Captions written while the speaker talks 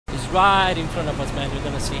right in front of us, man. You're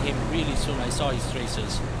gonna see him really soon. I saw his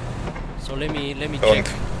tracers. So let me check.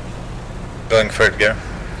 Going third gear.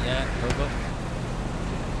 Yeah, go.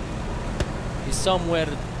 He's somewhere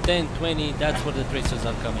 10, 20. That's where the tracers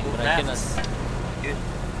are coming, but I cannot.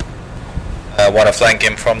 Wanna flank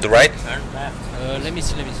him from the right? Turn left. Let me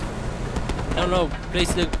see. No.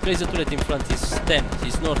 Place the turret in front. He's 10.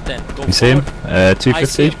 He's north 10. Go You see him? forward.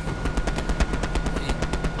 250.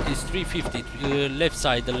 He's 350. Left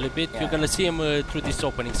side a little bit. Yeah. You're gonna see him through this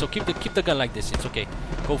opening. So keep the gun like this. It's okay.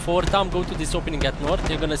 Go forward, Tom. Go to this opening at north.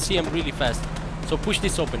 You're gonna see him really fast. So push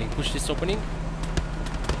this opening.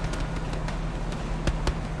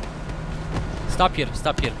 Stop here.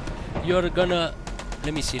 You're gonna.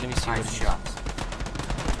 Let me see. Nice shots.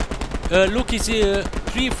 Look, he's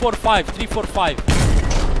 345.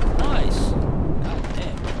 Nice. God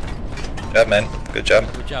damn. Good job, man. Good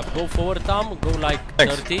job. Good job. Go forward, Tom. Go like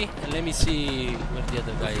 30. And let me see where the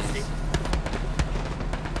other guy is.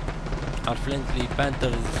 Our friendly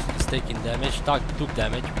Panther is taking damage. Took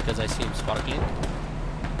damage because I see him sparkling.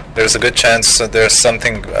 There's a good chance that there's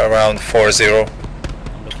something around 4-0.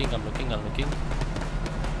 I'm looking.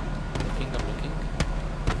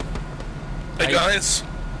 Hey guys!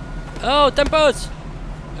 Oh, Tempos!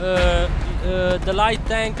 The light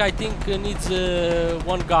tank I think needs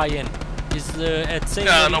one guy in. Is at same.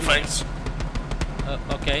 Yeah, no thanks.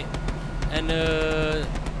 Okay. And the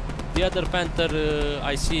other Panther,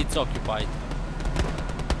 I see it's occupied.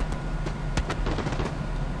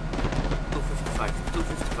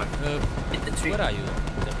 255. Hit the tree. Where are you,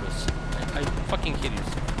 Tempos? I fucking hear you.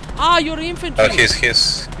 Ah, you're infantry! Oh, he's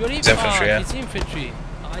infantry, yeah. He's infantry.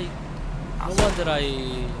 No wonder I...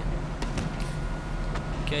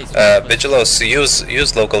 Okay, Vigilos,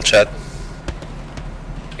 use local chat.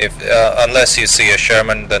 If unless you see a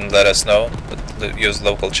Sherman, then let us know. But use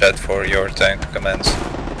local chat for your tank commands.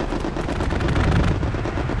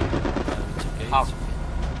 Okay.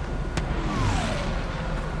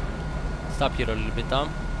 Stop here a little bit, Tom.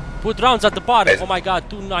 Put rounds at the bar. Oh my God,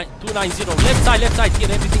 290. Left side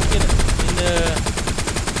here. Everything here in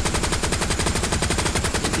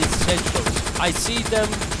these headshots. I see them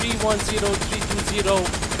 310, 320.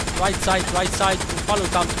 Right side. Follow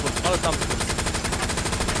Tom's course.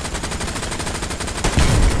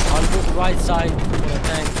 I'll move right side for a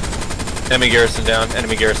tank. Enemy garrison down. Okay.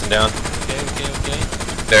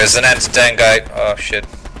 There's an anti-tank guy. Oh shit.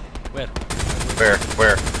 Where?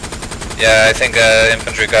 Yeah, I think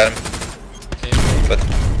infantry got him. Okay. But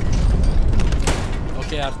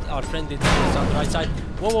Okay, our friend did this on the right side.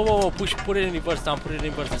 Whoa, put it in reverse, Tom,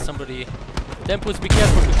 there's somebody. Tempus, be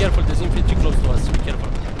careful, there's infantry close to us, be careful.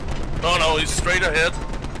 No, he's straight ahead.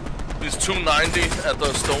 He's 290 at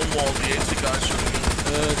the stone wall, the 80 guys shooting me.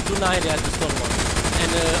 290 at the stone wall.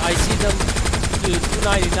 And I see them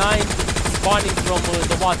 299 spawning from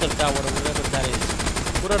the water tower or whatever that is.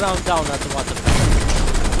 Put a round down at the water tower.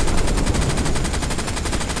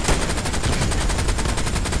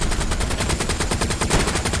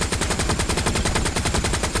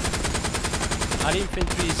 Our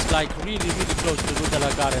infantry is like really close to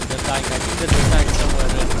Rudalagar and they're dying. I think there's a tank somewhere.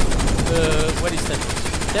 Where is that?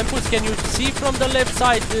 Tempus, can you see from the left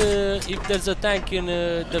side if there's a tank in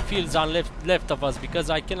the fields on left of us? Because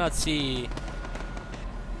I cannot see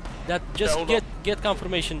that. Just get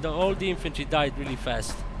confirmation. All the infantry died really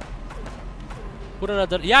fast. Put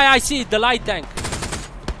another. Yeah, I see the light tank.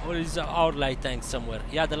 Or is our light tank somewhere?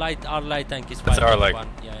 Yeah, our light tank is fine. It's our light.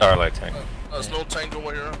 Yeah. Our light tank. There's no tank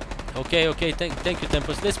over here. Okay. Thank you,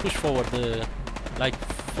 Tempus. Let's push forward. Like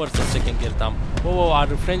first and second gear, Tom. Whoa, our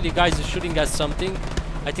friendly guys are shooting at something.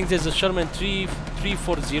 I think there's a Sherman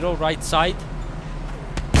 340 right side.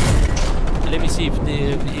 Let me see if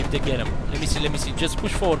they get him. Let me see. Just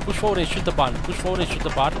push forward and shoot the barn.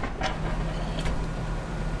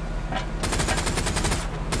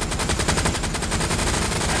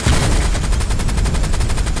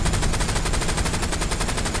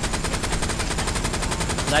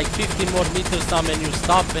 Like 15 more meters, Tom, and you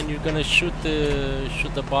stop and you're gonna shoot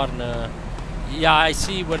the barn. Yeah, I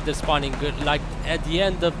see where they're spawning. Like at the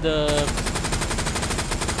end of the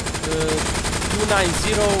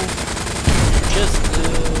 290, just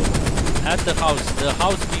at the house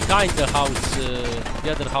behind the house,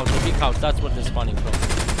 the other house, the big house. That's where they're spawning from.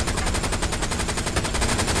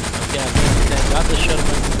 Okay, I got the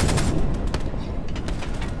Sherman.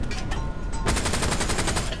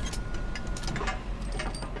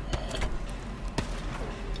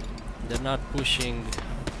 They're not pushing.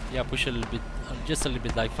 Yeah, push a little bit, just a little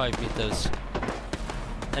bit, like 5 meters.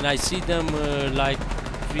 And I see them like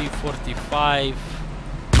 345.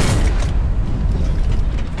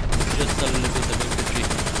 Just a little bit of infantry.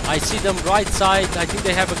 I see them right side. I think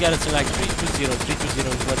they have a garrison like 320, 320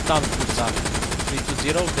 is where Tom's boots are.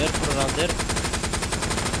 320 there, put around there.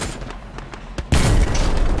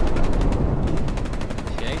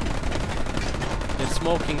 Okay. They're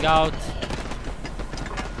smoking out.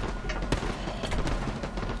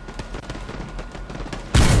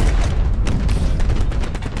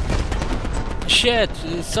 Shit,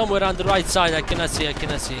 somewhere on the right side. I cannot see, I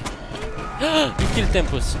cannot see. You killed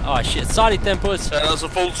Tempus. Oh shit, sorry Tempus. There's a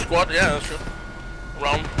full squad, yeah, that's true.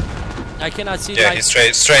 Round. I cannot see. Yeah, like, he's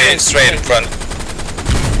straight in front.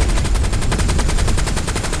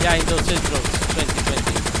 Yeah, in those intros,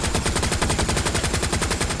 2020.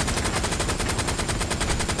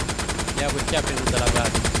 Yeah, we're capping with the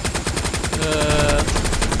lagat.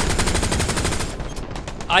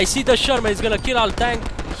 I see the Sherman is gonna kill our tank.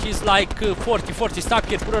 He's like 40. Stop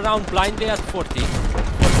here, put around blindly at 40.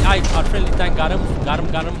 Our friendly tank got him. Got him.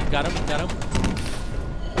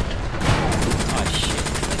 Oh shit.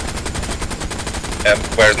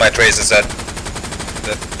 Where's my traces at?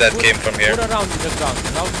 That came from here. Put around in the ground,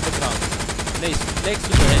 next to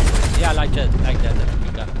the head. Yeah, like that, we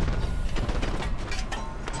got him.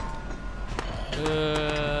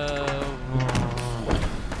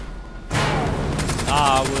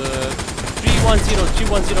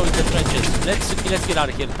 310 in the trenches. Let's get out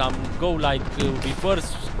of here, Tom. Go like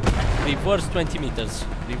reverse 20 meters.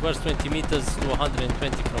 Reverse 20 meters to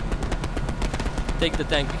 120 from. Take the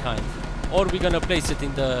tank behind, or we're gonna place it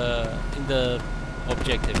in the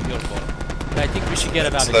objective. Your call. But I think we should get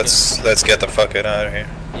it out of here. Let's get the fuck out of here.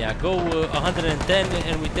 Yeah, go 110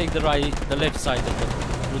 and we take the left side of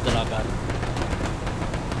the lagar.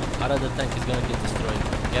 Our other tank is gonna get destroyed,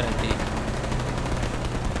 guaranteed.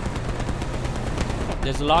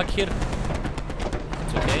 There's a log here.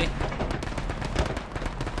 It's okay.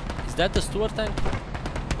 Is that the Stuart tank?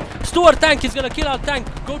 Stuart tank is gonna kill our tank.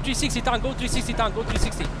 Go 360 tank, go 360 tank, go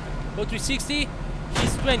 360. Go 360.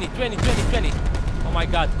 He's 20. Oh my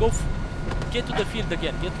god. Get to the field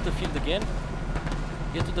again.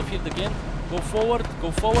 Go forward.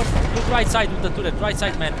 Look right side with the turret. Right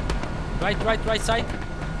side, man. Right side.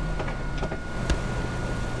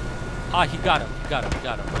 Ah, he got him.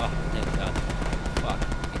 Oh, thank god. Fuck,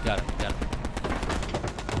 he got him.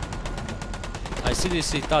 I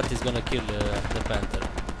seriously thought he's gonna kill the Panther.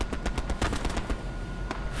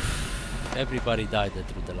 Everybody died at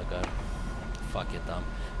Rudelagar. Fuck it, Tom.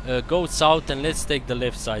 Go south and let's take the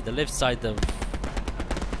left side. The left side of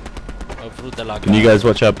Rudelagar. Can you guys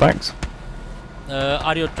watch our backs?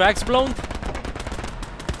 Are your tracks blown?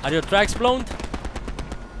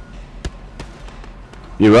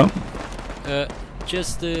 You will?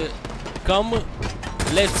 Just come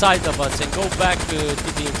left side of us and go back to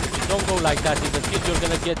the infantry. Don't go like that. In the field you're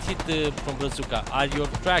gonna get hit from bazooka. Are your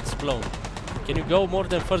tracks blown? Can you go more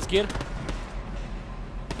than first gear?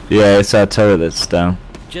 Yeah, it's our turret that's down.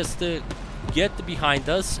 Just get behind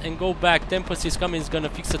us and go back. Tempest is coming, is gonna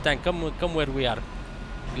fix the tank. Come where we are.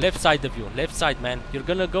 Left side of you. Left side, man. You're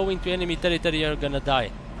gonna go into enemy territory, you're gonna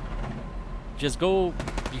die. Just go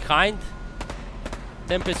behind.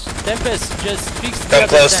 Tempest, just fix the Come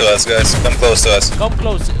close to us, guys. Come close to us. Come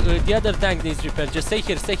close. The other tank needs repair. Just stay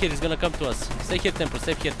here. He's gonna come to us. Stay here, Tempest.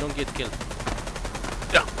 Stay here. Don't get killed.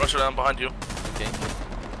 Yeah, rush down behind you. Okay.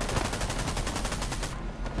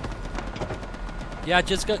 Yeah,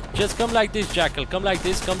 just come like this, Jackal. Come like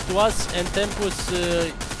this. Come to us, and Tempest.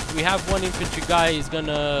 We have one infantry guy. Is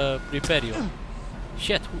gonna repair you.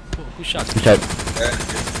 Shit. Who shot? Okay.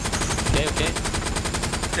 Okay.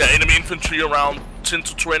 Yeah, enemy infantry around 10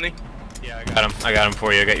 to 20. Yeah, I got him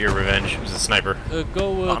for you. I got your revenge. It was a sniper.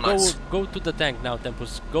 Nice. Go to the tank now,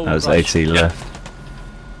 Tempest. Go. That was rush. 80 left.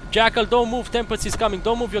 Jackal, don't move. Tempest is coming.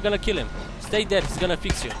 Don't move. You're gonna kill him. Stay there. He's gonna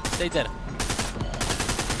fix you. Stay there.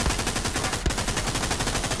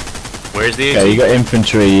 Where's the Okay, you got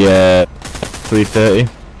infantry 330.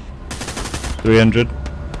 300.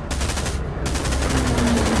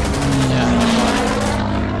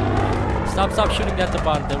 Stop shooting at the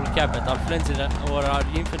barn. They will cap it. Our friends or our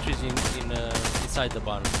infantry is inside the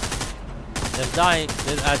barn. They're dying.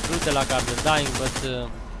 They're at Rudelagar. They're dying, but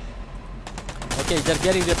okay, they're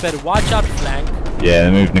getting repaired. Watch our flank. Yeah,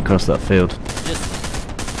 they're moving across that field. Just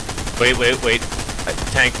Wait.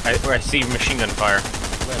 Tank. I see machine gun fire.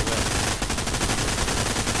 where?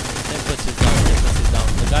 Tempest is down.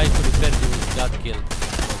 The guy who repaired you got killed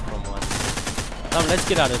from one. Now let's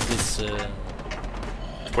get out of this.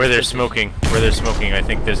 Where they're smoking, I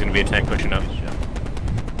think there's gonna be a tank pushing up.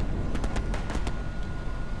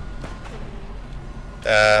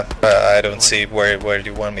 I don't see where do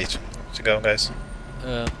you want me to go, guys?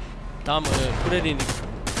 Tom, put it in.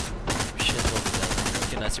 Shit, what was that? I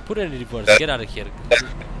cannot Masi, put it in reverse. That- Get out of here.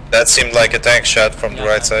 That seemed like a tank shot from the Yeah,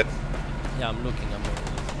 right side. Yeah, I'm looking.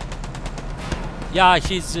 Yeah,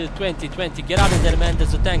 he's 20. Get out of there, man.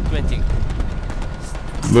 There's a tank 20.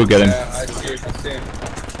 We'll get him. I see it.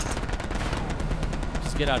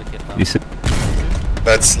 Just get out of here, Tom. You see?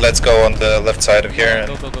 Let's go on the left side of here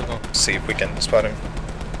Go, and go, go, go. see if we can spot him.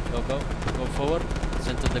 Go forward.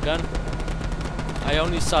 Center the gun. I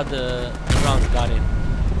only saw the round got in.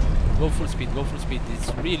 Go full speed.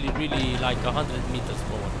 It's really like 100 meters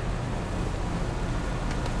forward.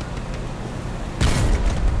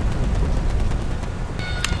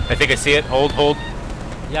 I think I see it. Hold.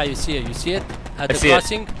 Yeah, you see it? At I the see it.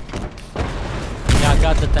 crossing? Yeah,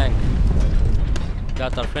 got the tank.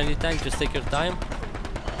 Got our friendly tank, just take your time.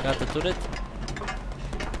 Got the turret.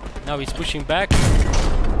 Now he's pushing back.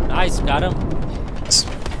 Nice, got him.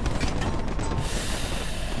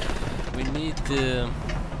 We need... they're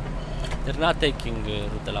not taking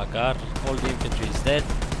Route de la Gare. All the infantry is dead.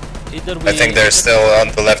 Either we... I think they're still on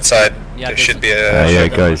the left side. Yeah, there there's should a- be a... Yeah,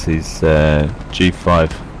 guys, he's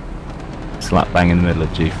G5. Slap bang in the middle of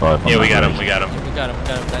G5. on Yeah, we that got him. ridge. We got him. We got him.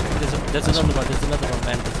 There's another one,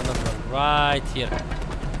 man. There's another one. Right here.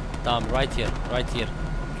 Tom, right here.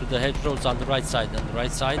 To the hedgerows on the right side.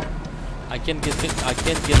 I can't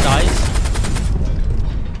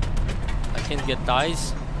get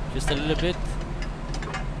eyes. Just a little bit.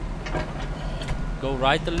 Go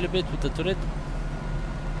right a little bit with the turret.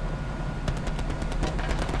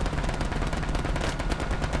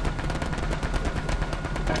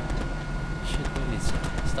 Shit, where is it?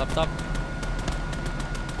 Stop.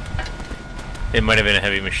 It might have been a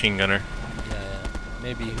heavy machine gunner. Yeah.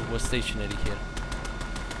 Maybe he was stationary here.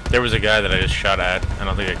 There was a guy that I just shot at. I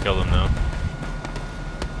don't think I killed him though.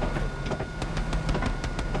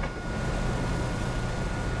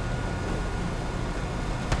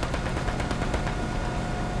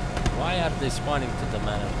 Why are they spawning to the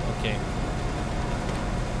manor? Okay.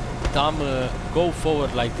 Tom, go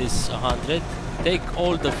forward like this 100. Take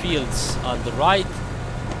all the fields on the right.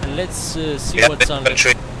 And let's see Yeah, what's on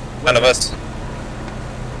infantry in front of us.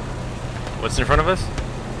 What's in front of us?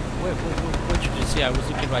 What did you see? I was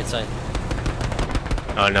looking right side.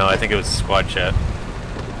 Oh no, I think it was squad chat.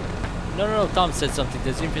 No, Tom said something.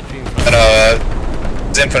 There's infantry in front.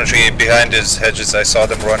 There's infantry behind his hedges. I saw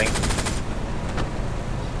them running.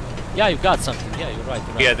 Yeah, you got something. Yeah, you're right.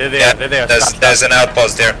 Yeah, they're there. Yeah, They're there. there's Stop. an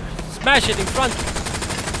outpost there. Smash it in front.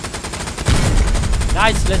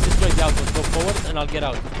 Nice. Let's destroy the outpost. Go forward and I'll get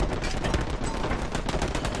out.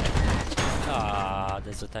 Ah,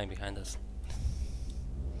 there's a tank behind us.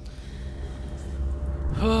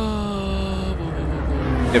 You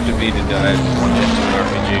have to beat it dive. One hit to an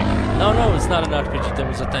RPG. No, it's not an RPG. There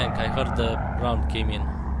was a tank. I heard the round came in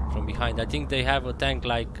from behind. I think they have a tank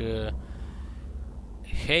like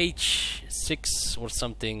H6 or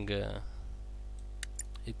something.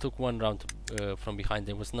 It took one round from behind.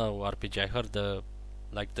 There was no RPG. I heard the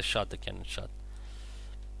cannon shot.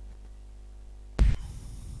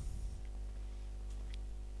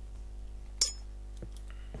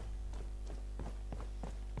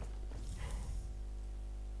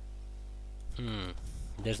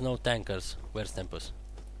 There's no tankers. Where's Tempus?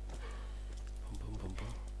 Boom.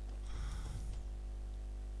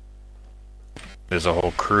 There's a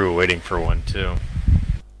whole crew waiting for one too.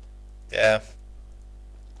 Yeah,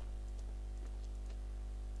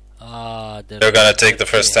 They're gonna take the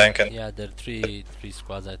first tank and... yeah, there are three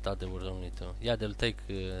squads. I thought there were only two. Yeah, they'll take.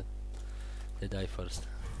 They die first.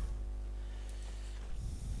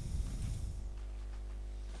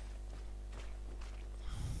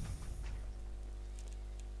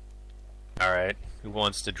 All right, who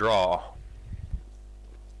wants to draw?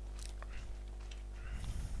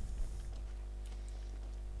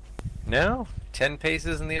 No? 10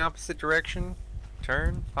 paces in the opposite direction?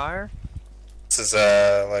 Turn? Fire? This is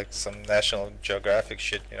like some National Geographic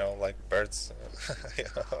shit, you know, like birds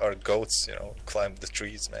or goats, you know, climb the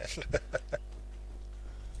trees, man.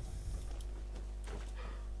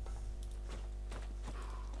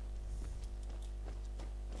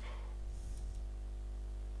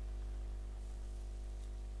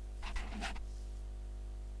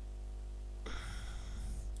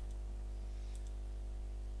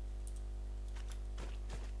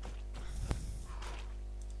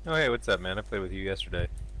 Oh hey, what's up, man? I played with you yesterday.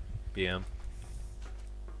 BM.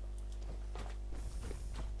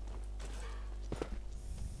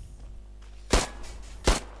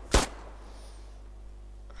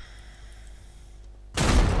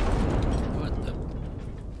 What the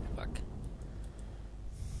fuck?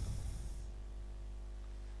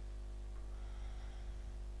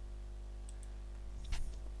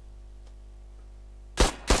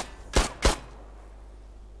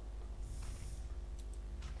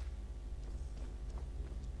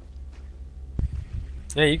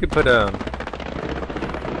 Yeah, you could put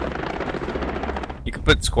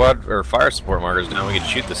squad or fire support markers down. We could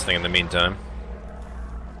shoot this thing in the meantime.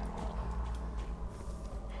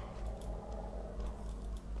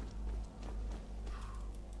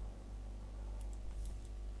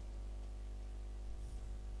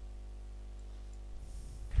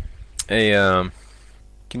 Hey,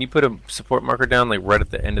 can you put a support marker down, like right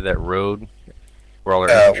at the end of that road, where all our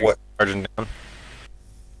infantry are charging down?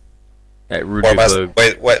 At GoreHowl-Master,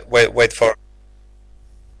 wait for.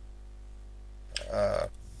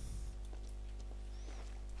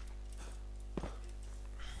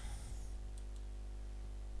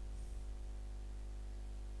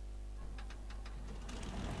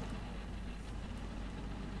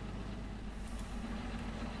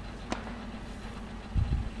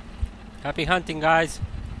 Happy hunting, guys.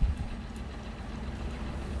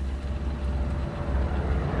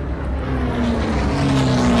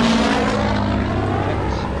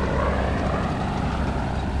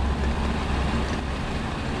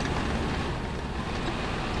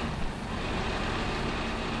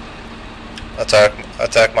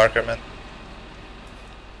 Attack marker, man.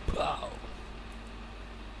 Wow.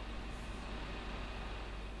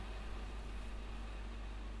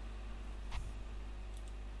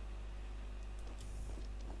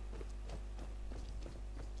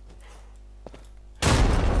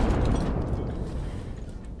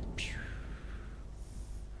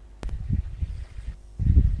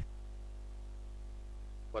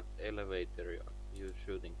 What elevator are you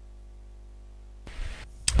shooting?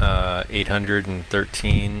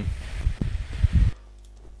 813.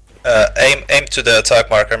 Aim to the attack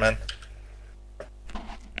marker, man.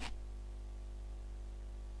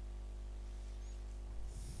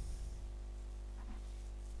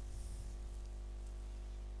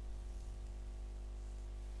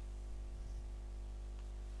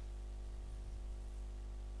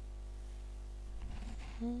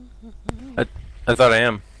 I thought I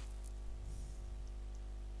am.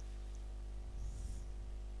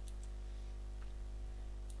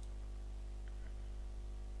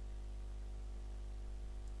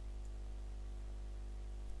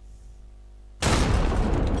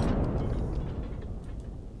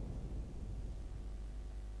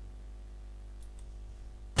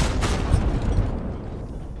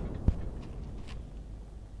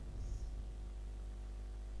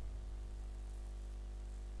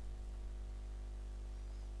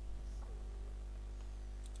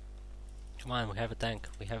 Come on, we have a tank.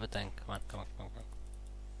 We have a tank. Come on, come on, come on, come on.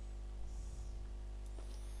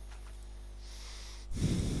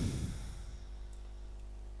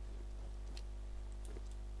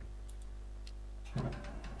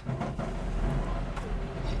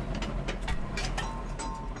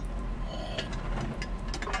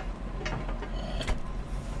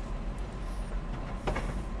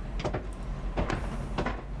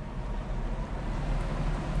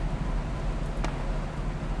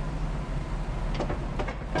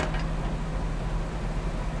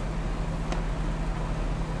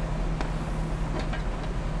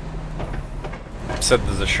 Said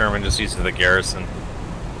there's a Sherman just east of the garrison.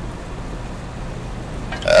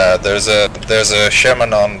 There's a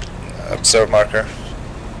Sherman on observe marker.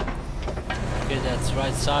 Okay, that's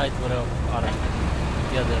right side. What are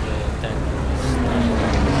the other tank?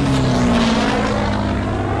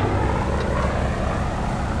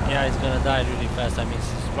 Yeah, he's gonna die really fast. I mean,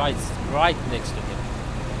 he's right next to him.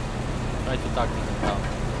 Try to tactic him down.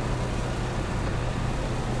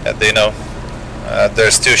 Yeah, they know.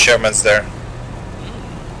 There's two Shermans there.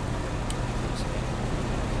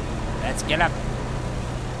 Let's get up.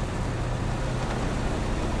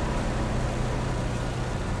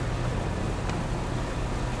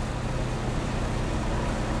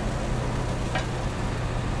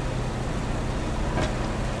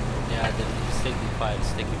 Yeah, he's taking fire,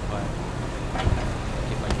 it's taking fire.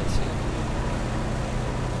 If I can see it.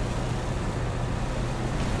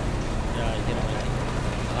 Yeah, you know,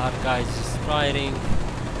 our guys is firing.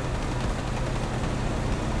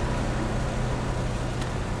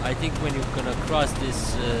 I think when you're gonna cross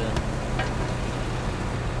this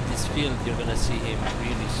this field, you're gonna see him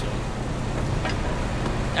really soon.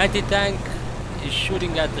 Anti-tank is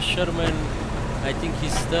shooting at the Sherman. I think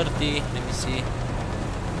he's 30. Let me see.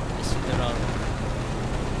 I see the round.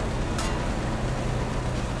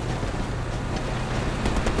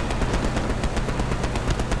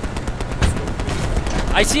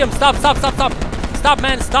 I see him. Stop! Stop! Stop! Stop! Stop,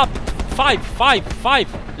 man! Stop! 5, 5,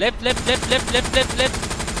 5. Left, left, left, left, left, left, left.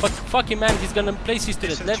 But fucking man, he's gonna place his to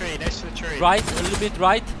the left. Next to the tree. Right, a little bit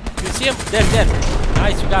right. You see him? There, there.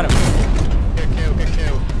 Nice, you got him. Good kill, good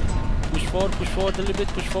kill. Push forward a little bit,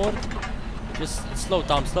 push forward. Just slow,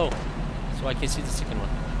 Tom, slow. So I can see the second one.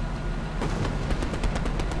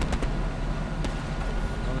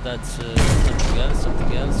 No, that's something else,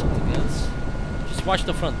 something else, something else. Just watch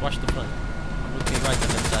the front, watch the front. I'm looking right on the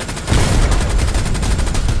left side.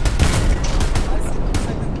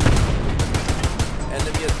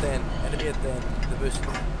 Enemy at 10, enemy at 10, the bush.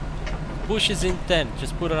 Bush is in 10,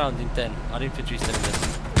 just put around in 10. Our infantry is telling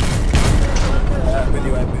us. With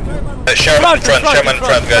you, Sherman in front, Sherman in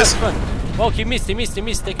front, guys. Oh, he missed.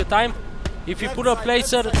 Take your time. If you put a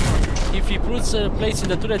placer, if he puts a place in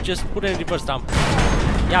the turret, just put it in reverse, Tom.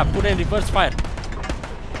 Yeah, put it in reverse, fire.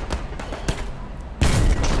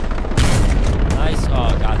 Nice.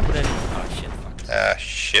 Oh god, put it in. Oh shit, fuck. Ah,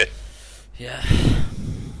 shit. Yeah.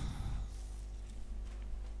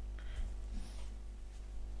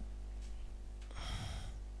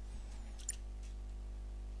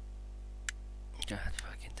 God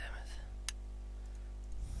fucking damn it.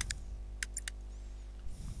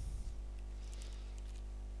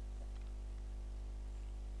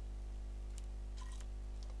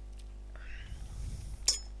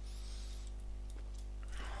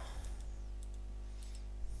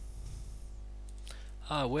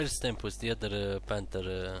 Ah, where's Tempus? The other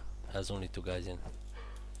Panther has only 2 guys in.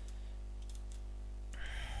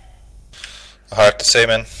 Hard to say,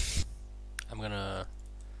 man. I'm gonna...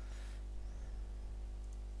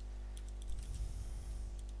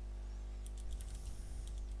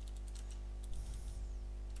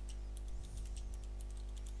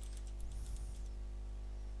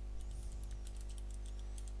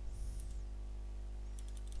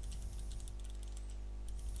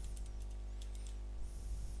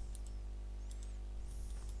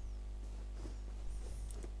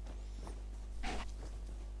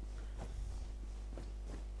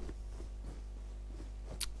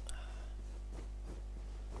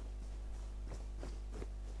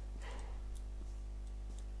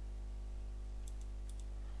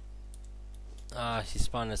 Ah, he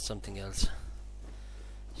spawned as something else.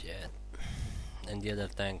 Shit. And the other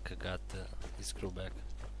tank got his crew back,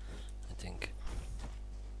 I think.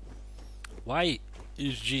 Why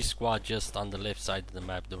is G squad just on the left side of the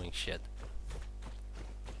map doing shit?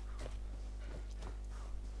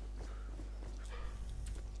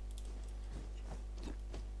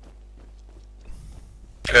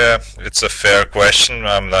 It's a fair question.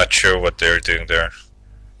 I'm not sure what they're doing there.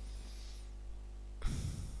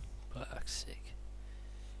 Fuck's sake.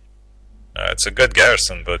 It's a good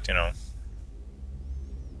garrison, but you know.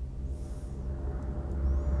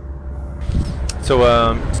 So,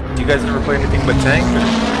 do you guys ever play anything but tank, or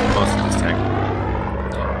mostly just tank?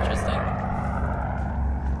 No, just tank.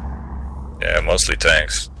 Yeah, mostly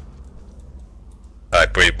tanks. I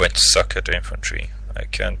pretty much suck at infantry. I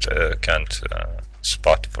can't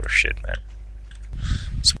spot for shit, man.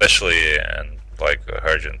 Especially in like a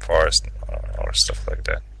Hergen Forest or stuff like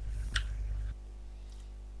that.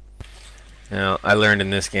 Now, I learned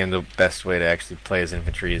in this game the best way to actually play as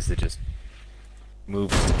infantry is to just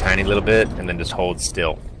move just a tiny little bit and then just hold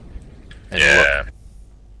still. And Yeah. look.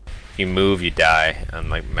 If you move, you die on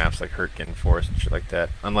like maps like Hergen Forest and shit like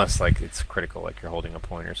that. Unless like it's critical, like you're holding a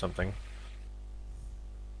point or something.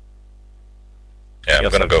 Yeah, You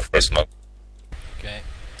I'm gonna also- go for a smoke. Okay.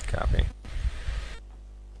 Copy.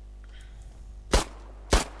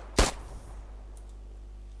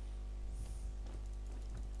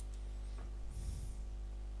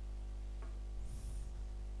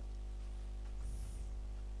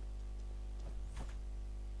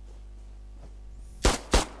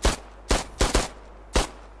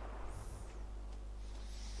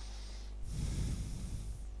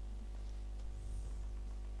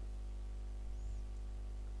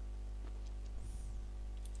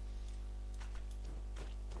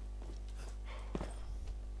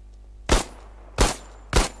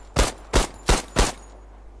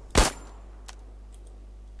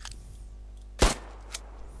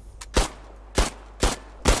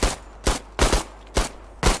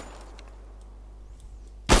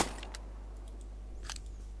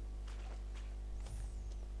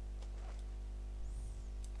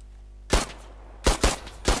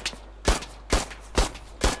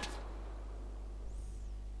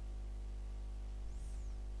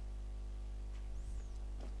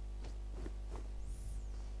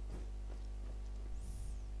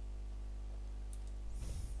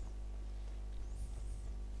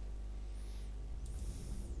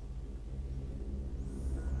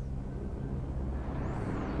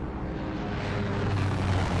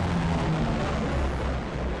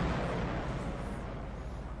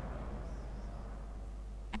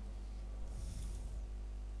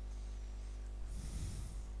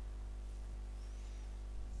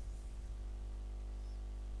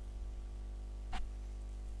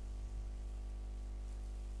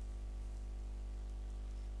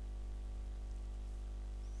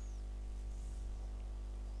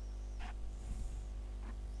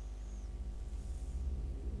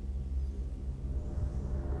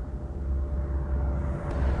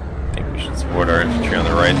 Support our infantry on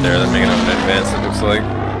the right there. They're making up an advance, it looks like.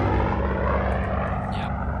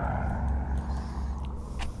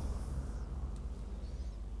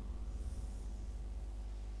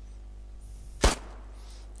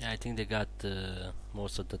 Yeah, I think they got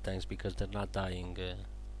most of the tanks because they're not dying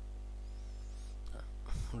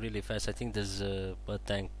really fast. I think there's a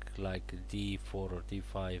tank like D4 or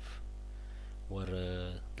D5 where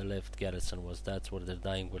the left garrison was. That's where they're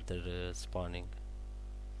dying, where they're spawning.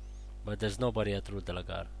 But there's nobody at Rue de la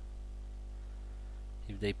Gare.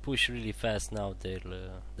 If they push really fast now,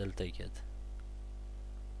 they'll take it.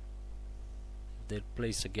 If they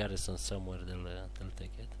place a garrison somewhere, they'll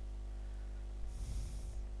take it.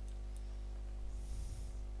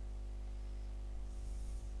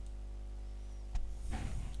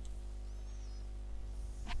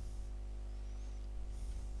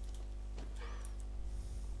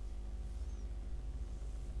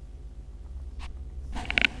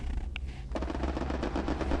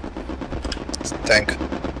 Tank.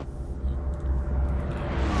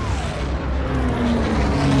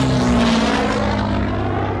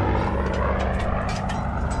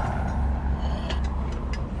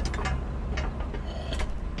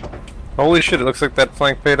 Holy shit, it looks like that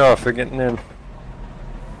flank paid off. They're getting in.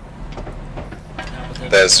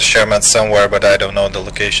 There's a Sherman somewhere, but I don't know the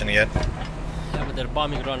location yet. Yeah, but they're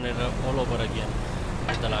bombing running all over again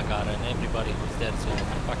with the la Gare, and everybody who's there is gonna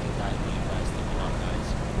fucking die really fast. Come on, guys.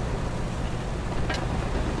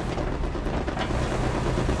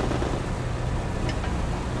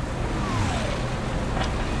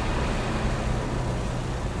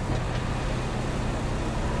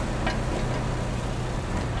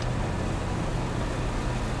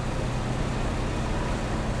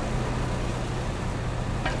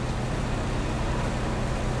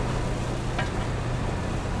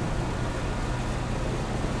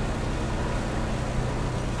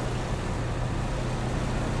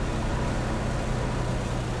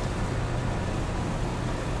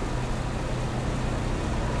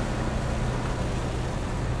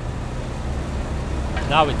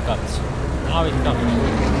 Now it comes. Now it comes.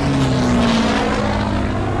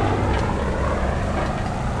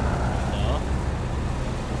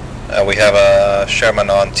 No. We have a Sherman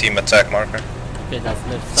on team attack marker. Okay, that's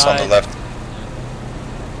left It's side. on the left.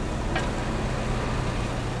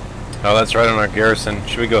 Oh, that's right on our garrison.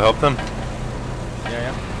 Should we go help them?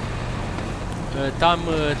 Yeah, yeah. Tom,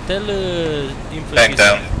 tell Infantry. Tank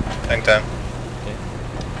down. Tank down. Okay.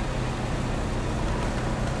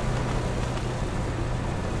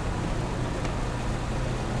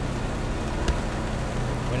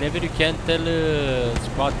 Whenever you can, tell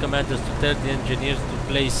squad commanders to tell the engineers to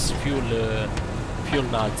place fuel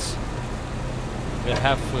nods. We'll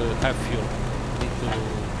have fuel. Need to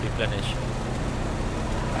replenish.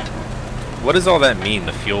 What does all that mean,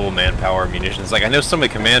 the fuel, manpower, munitions? Like, I know some of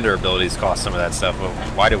the commander abilities cost some of that stuff, but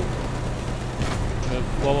why do...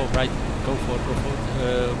 Whoa, right, go for it.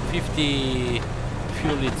 50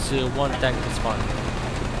 fuel, it's one tank to spawn.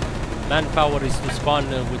 Manpower is to spawn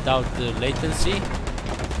without latency.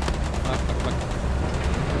 Fuck.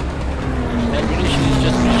 And munition is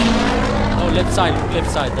just munition. No, left side,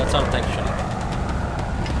 that's our tank shot.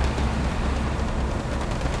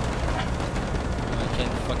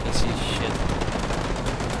 Fucking see shit.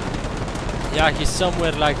 Yeah, he's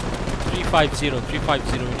somewhere like 350. We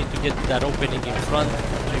need to get that opening in front.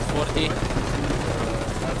 340.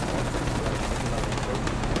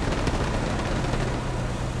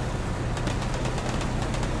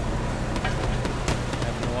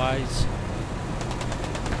 Have no eyes.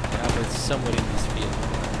 Yeah, but it's somewhere in this field.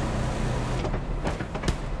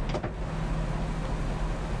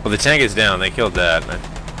 Well, the tank is down. They killed that.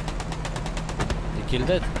 Killed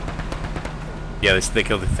it? Yeah, they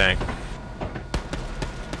killed the tank.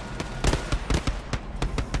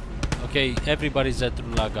 Okay, everybody's at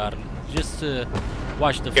La Gare. Just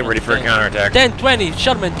watch the Get ready for a counterattack. 10-20,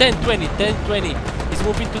 Sherman, 10-20. He's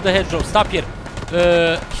moving to the hedgerow. Stop here.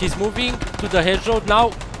 He's moving to the hedgerow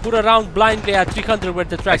now. Put around blindly at 300 where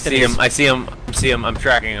the tractor is. I see him. I'm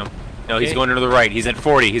tracking him. No, Okay. he's going to the right. He's at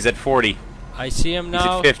 40. I see him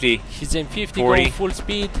now. He's at 50. He's in 50, 40. going full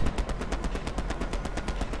speed.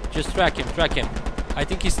 Just track him. I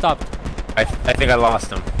think he stopped. I think I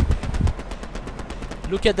lost him.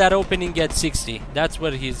 Look at that opening at 60. That's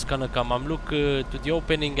where he's gonna come. I'm look to the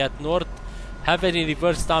opening at north. Have it in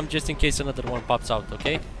reverse, Tom, just in case another one pops out,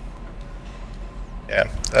 okay? Yeah,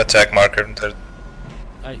 attack marker.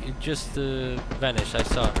 It just vanished. I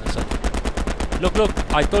saw. Look,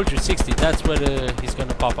 I told you 60. That's where he's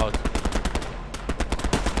gonna pop out.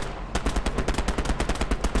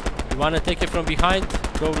 You wanna take it from behind?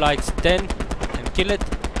 Go like 10 and kill it.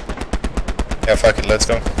 Yeah, fuck it, let's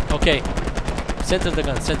go. Okay. Center the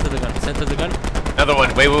gun, center the gun, center the gun. Another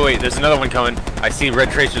one. Wait. There's another one coming. I see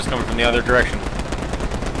red tracers coming from the other direction.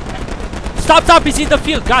 Stop, he's in the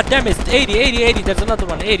field. God damn it. 80. There's another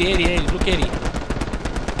one. 80. Look, 80.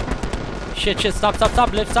 Shit. Stop.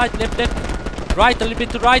 Left side, left. Right, a little bit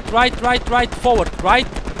to right. Forward. Right,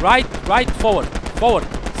 forward.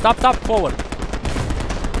 Stop, forward.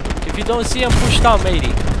 If you don't see him, push down,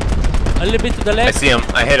 80. A little bit to the left. I see him.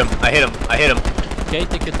 I hit him. Okay,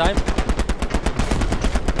 take your time.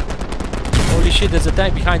 Holy shit, there's a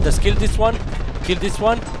tank behind us. Kill this one.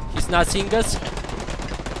 He's not seeing us.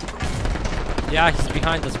 Yeah, he's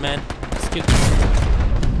behind us, man. Let's kill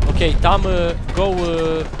this. Okay, Tom,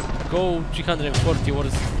 go 340 or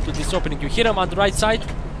to this opening. You hear him on the right side?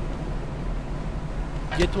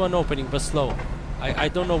 Get to an opening, but slow. I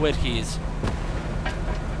don't know where he is.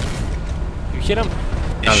 You hear him?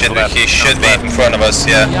 He should be in front of us,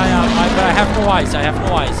 yeah. Yeah, I have no eyes.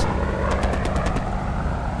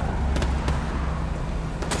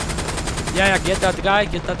 Yeah, get that guy.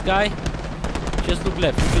 Just look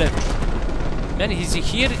left. Man, is he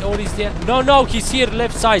here or is there? No, he's here,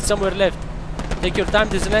 left side, somewhere left. Take your time,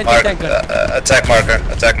 there's an anti-tank gun. Attack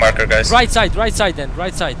marker, guys. Right side then,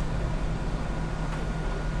 right side.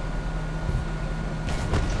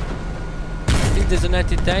 I think there's an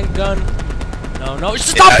anti-tank gun. No,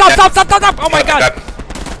 stop! Oh my god!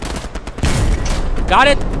 Got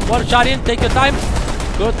it, one shot in, take your time.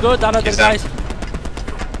 Good, another guys.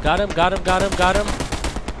 Got him.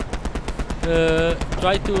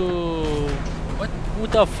 Try to... Who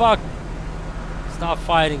the fuck? Stop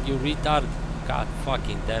firing, you retard. God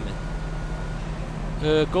fucking damn it.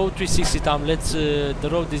 Go 360, Tom. Let's... the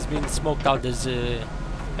road is being smoked out. There's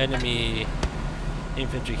enemy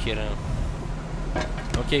infantry here.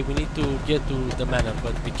 Okay, we need to get to the manor,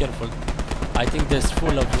 but be careful. I think there's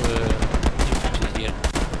full of infantry here.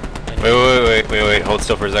 Wait. Hold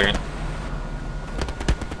still for a second.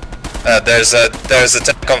 There's a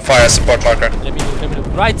tank on fire, support marker. Let me look.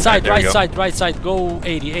 Right side. Go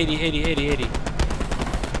 80.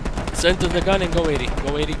 Center the gun and go 80.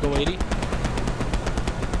 Go 80.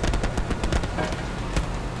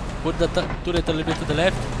 Put the turret a little bit to the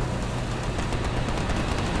left.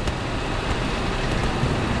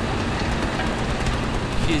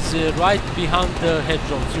 He's right behind the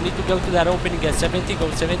hedgerows. You need to go to that opening at 70. Go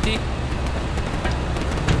 70.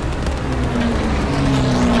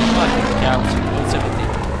 Cows, go 70.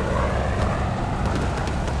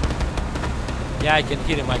 Yeah, I can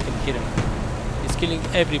hear him. He's killing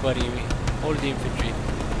everybody, all the infantry.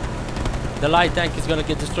 The light tank is gonna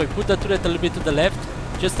get destroyed. Put the turret a little bit to the left,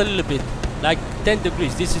 just a little bit, like 10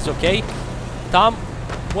 degrees. This is okay. Tom,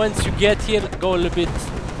 once you get here, go a little bit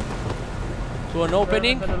to an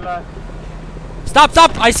opening.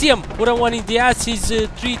 Stop! I see him. Put one in the ass. He's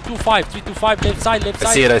 325 left side. I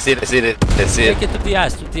see it. Take it to the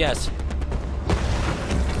ass.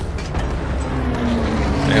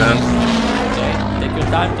 Hang on. Okay, take your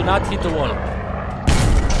time. Do not hit the wall.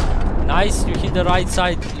 Nice. You hit the right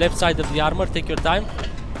side, left side of the armor. Take your time.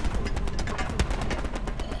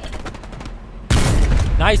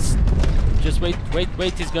 Nice. Just wait.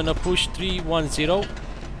 He's gonna push 310.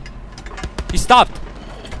 He stopped.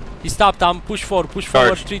 Tom. Push forward.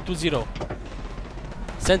 320.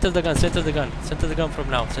 Center the gun from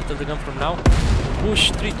now.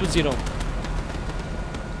 Push 320.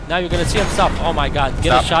 Now you're gonna see him stop. Oh my god.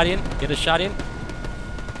 Get a shot in.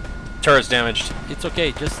 Turret's damaged. It's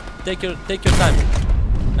okay. Just take your time.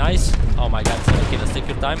 Nice. Oh my god. It's gonna kill us. Take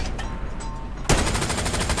your time.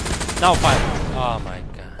 Now fire. Oh my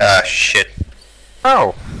god. Ah, shit.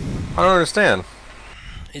 Oh. I don't understand.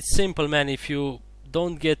 It's simple, man. If you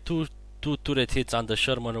don't get two turret hits on the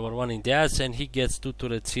Sherman or one in the ass, and he gets 2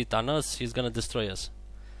 turret hits on us, he's gonna destroy us.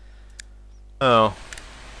 Oh.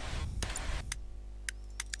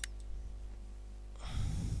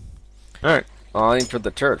 Alright. I'll aim for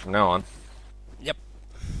the turret from now on. Yep.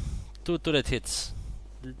 2 turret hits.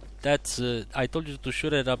 That's I told you to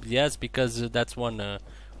shoot it up the ass because that's one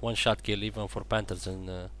shot kill even for Panthers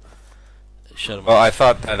and Sherman. Well, I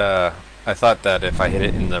thought that if I hit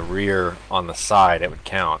it in the rear on the side, it would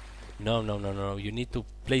count. No. You need to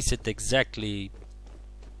place it exactly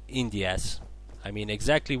in the ass. I mean,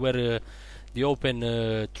 exactly where the open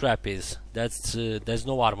trap is. There's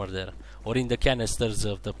no armor there. Or in the canisters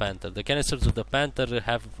of the Panther. The canisters of the Panther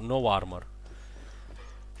have no armor.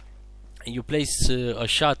 And you place a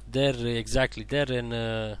shot there, exactly there, and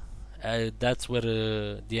that's where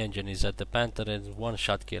the engine is at the Panther, and 1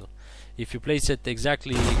 shot kill. If you place it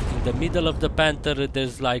exactly in the middle of the Panther,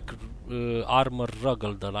 there's like armor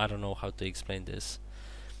ruggled. I don't know how to explain this.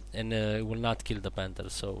 and it will not kill the Panther.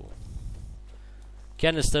 So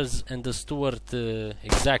canisters and the Stuart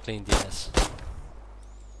exactly in the ass.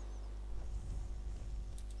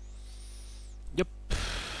 Yep,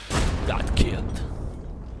 got killed.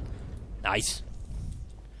 Nice.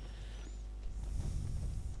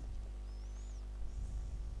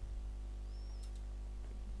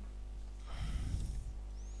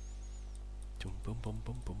 Boom, boom, boom,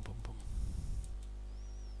 boom, boom, boom, boom.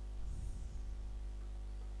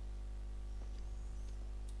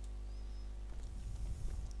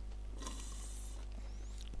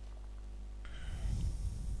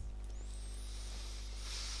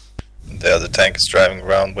 The other tank is driving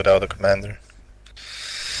around without a commander.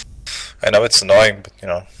 I know it's annoying, but you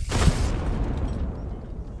know.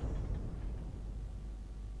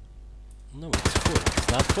 No, it's full.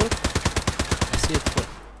 It's not full. I see it full.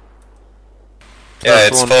 Yeah,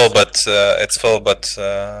 it's full, but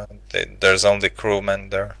there's only crewmen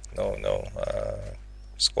there. No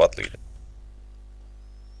squad leader.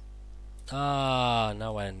 Ah,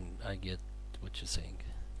 now I get what you're saying.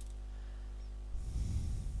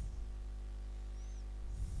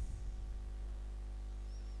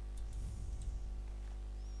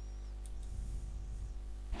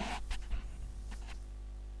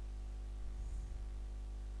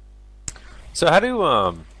 So how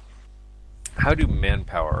do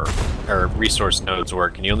manpower or resource nodes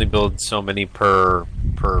work? Can you only build so many per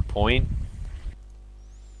point?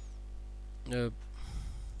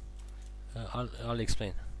 I'll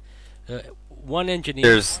explain. One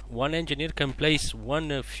engineer can place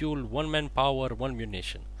one fuel, one manpower, one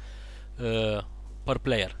munition per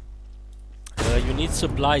player. You need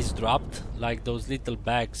supplies dropped, like those little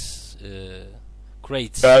bags,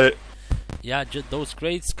 crates. Got it. Yeah, those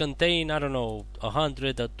crates contain, I don't know,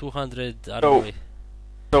 100 or 200, I don't know.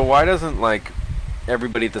 So why doesn't, like,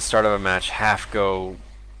 everybody at the start of a match half go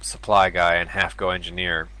supply guy and half go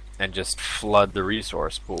engineer and just flood the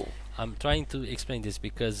resource pool? I'm trying to explain this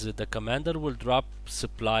because the commander will drop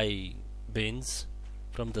supply bins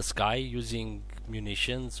from the sky using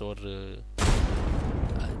munitions or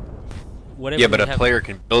whatever. Yeah, but a player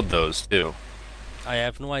can build those too. I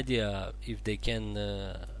have no idea if they can.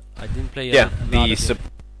 I didn't play. Yeah,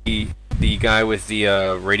 the guy with the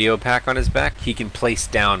radio pack on his back, he can place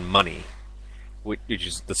down money, which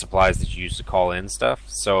is the supplies that you use to call in stuff.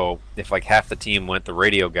 So if like half the team went the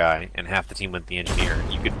radio guy and half the team went the engineer,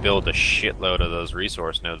 you could build a shitload of those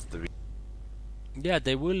resource nodes. Yeah,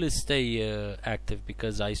 they will stay active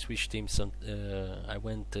because I switched teams. I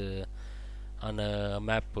went on a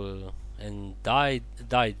map and died.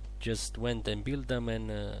 Just went and built them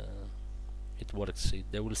and. It works.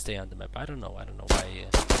 They will stay on the map. I don't know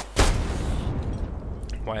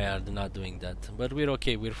why are they not doing that. But we're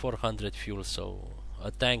okay. We're 400 fuel, so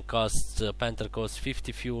a tank costs, a Panther costs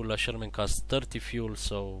 50 fuel, a Sherman costs 30 fuel,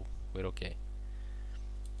 so we're okay.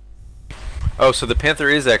 Oh, so the Panther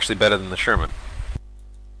is actually better than the Sherman.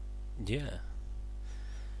 Yeah.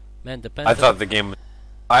 Man, the Panther. I thought the game.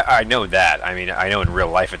 I know that. I mean, I know in real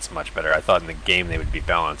life it's much better. I thought in the game they would be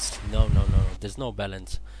balanced. No. There's no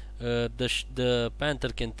balance. The Panther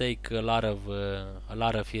can take a lot of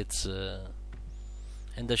hits,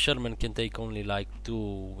 and the Sherman can take only like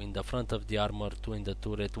 2 in the front of the armor, 2 in the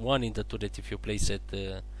turret, 1 in the turret if you place it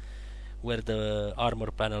where the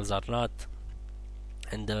armor panels are not,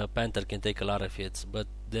 and the Panther can take a lot of hits. But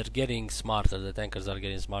they're getting smarter. The tankers are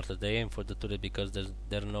getting smarter. They aim for the turret because there's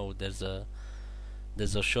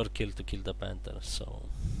a short kill to kill the Panther. So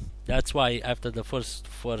that's why after the first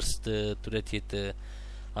turret hit.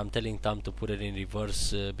 I'm telling Tom to put it in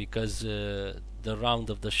reverse because the round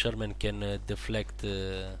of the Sherman can deflect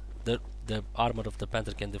the armor of the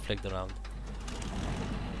Panther can deflect the round.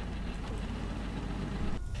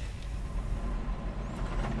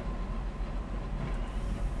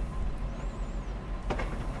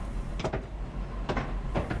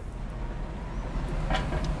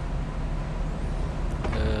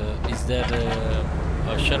 Is there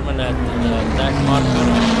a Sherman at the attack marker?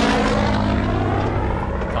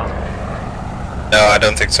 No, I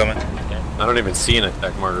don't think so, man. Okay. I don't even see an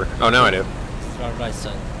attack marker. Oh, now I do. It's our right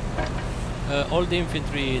side. All the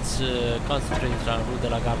infantry is concentrated on Rue de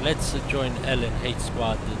la Gare. Let's join L and H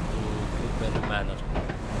squad to Group L manner.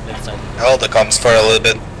 Left side. Hold the comms for a little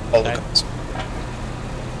bit. Hold the comms.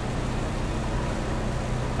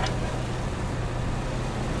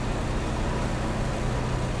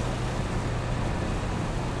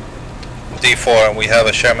 D4, we have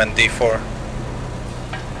a Sherman D4.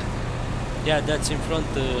 Yeah, that's in front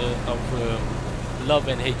of Love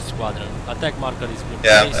and H squadron. Attack marker is good.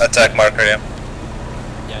 Yeah, attack marker, yeah.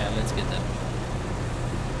 Yeah, let's get that.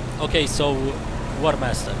 Okay, so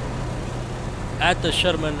Gunner-WarMaster. At the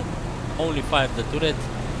Sherman, only fire the turret.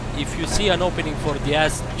 If you see an opening for the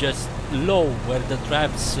ass just low where the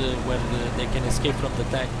traps, they can escape from the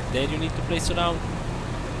tank, there you need to place around.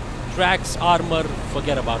 Tracks, armor,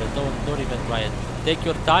 forget about it. Don't even try it. Take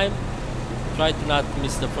your time. Try to not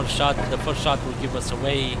miss the first shot. The first shot will give us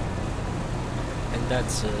away, and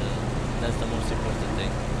that's the most important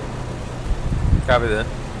thing. Copy that.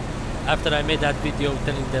 After I made that video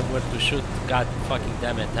telling them where to shoot, god fucking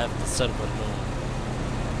damn it, half the server know.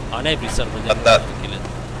 On every server they know how to kill it.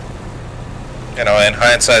 You know, in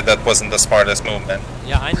hindsight, that wasn't the smartest move, man.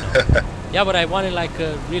 Yeah, I know. Yeah, but I wanted like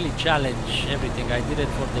really challenge everything. I did it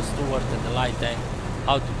for the Stuart and the light tank,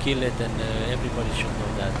 how to kill it, and everybody should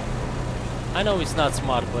know that. I know it's not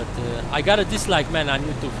smart, but I got a dislike, man, on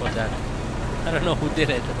YouTube for that. I don't know who did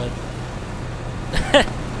it, but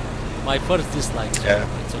my first dislike, so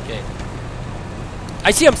yeah. It's okay.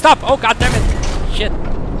 I see him, stop! Oh, god damn it! Shit.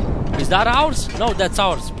 Is that ours? No, that's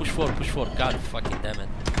ours. Push forward, push forward. God fucking damn it.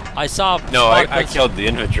 I saw... No, I killed the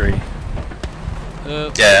infantry.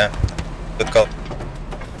 Yeah. Good call.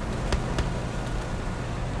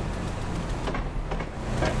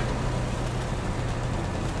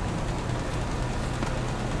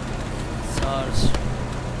 SARS.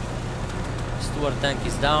 Stuart tank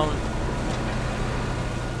is down.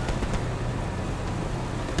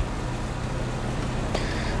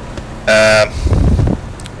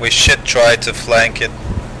 We should try to flank it.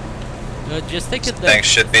 Just take it Tank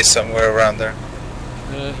should be somewhere around there.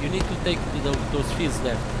 You need to take those fields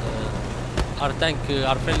left. Our tank,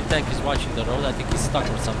 our friendly tank is watching the road. I think he's stuck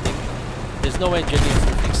or something. There's no engineers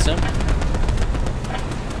to fix him.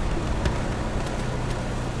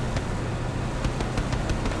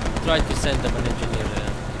 Try to send them an engineer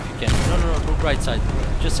if you can. No, go right side.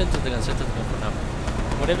 Just center the gun for now.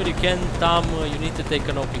 Whatever you can, Tom, you need to take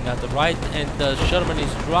an opening at the right, and the Sherman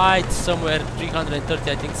is right somewhere,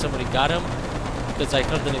 330, I think somebody got him, because I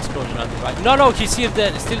heard an explosion on the right. No, he's here,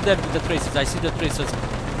 still there with the tracers. I see the tracers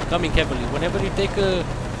coming heavily. Whenever you take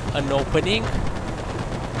an opening,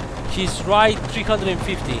 he's right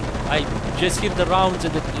 350. I just hear the rounds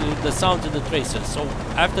and the sounds of the tracers. So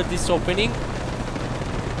after this opening,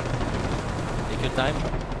 take your time.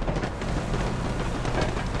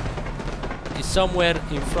 Somewhere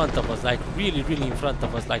in front of us, like really in front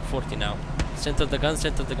of us, like 40 now. Center the gun.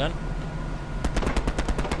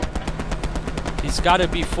 It's gotta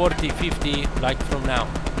be 40, 50, like from now.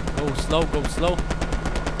 Go slow.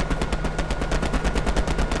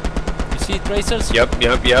 You see tracers? Yep.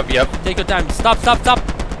 Take your time. Stop.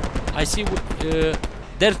 I see,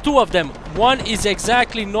 there are two of them. One is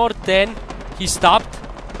exactly north 10. He stopped.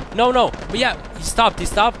 No, but yeah, he stopped.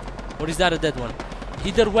 Or is that a dead one?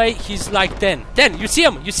 Either way, he's like 10. You see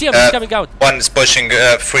him, he's coming out. One is pushing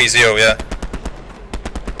 3-0, yeah.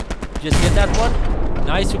 Just get that one.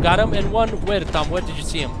 Nice, you got him. And one, where, Tom? Where did you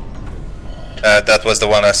see him? That was the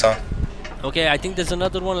one I saw. Okay, I think there's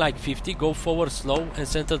another one like 50. Go forward slow and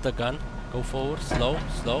center the gun. Go forward, slow.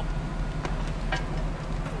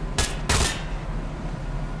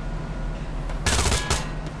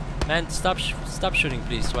 Man, stop shooting,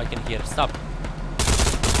 please, so I can hear. Stop.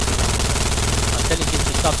 Telling him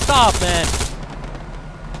to stop, man.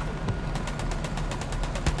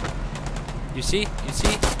 You see? He's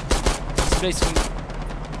placing,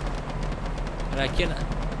 and I cannot.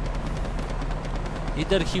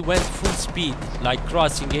 Either he went full speed, like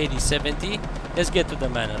crossing 80, 70. Let's get to the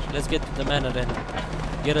manor. And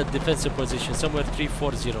get a defensive position. Somewhere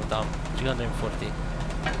 340 down. 340.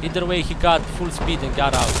 Either way, he got full speed and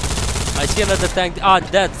got out. I see another tank.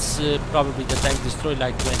 That's probably the tank destroyed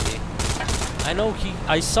like 20. I know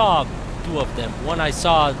I saw two of them. One I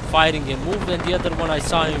saw firing and moved, and the other one I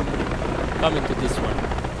saw him coming to this one.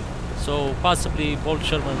 So possibly both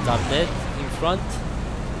Shermans are dead in front.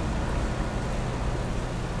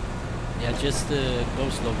 Yeah, just go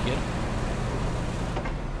slow here.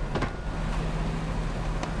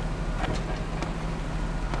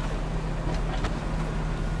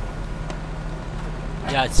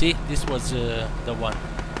 Yeah, see, this was the one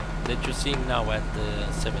that you're seeing now at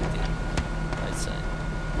 70. Right side.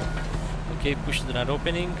 Okay, push to that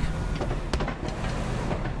opening.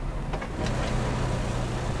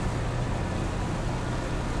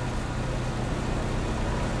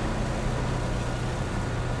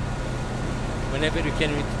 Whenever you can,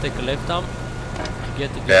 you need to take a left arm to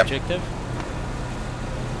get to the objective.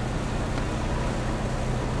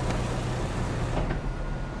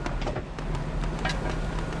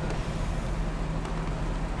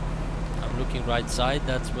 I'm looking right side,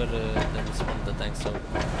 that's where there is one of the tanks, so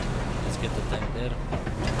let's get the tank there.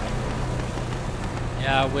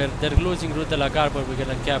 Yeah, they're losing Route de la Gare, but we're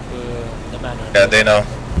gonna cap the manor. Yeah, they know. Yeah,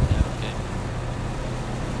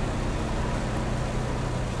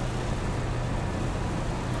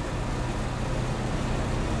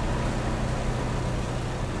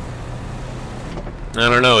 okay. I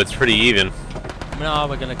don't know. It's pretty even. No,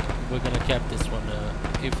 we're gonna cap this one.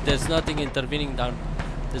 If there's nothing intervening down,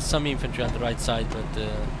 there's some infantry on the right side, but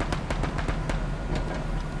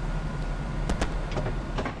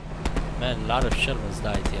man, a lot of Shermans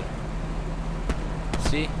died here.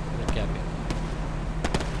 See, we're capping.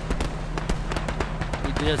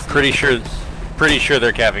 We just Pretty sure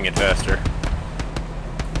they're capping it faster.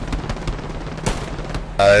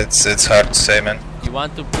 It's hard to say, man. You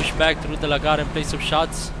want to push back through the Lagar and play some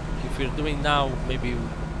shots? If we're doing now, maybe.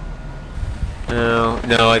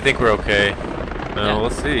 No, I think we're okay. No, Yeah. we'll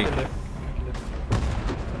see.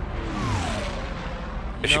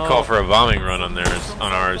 I should call for a bombing run on theirs,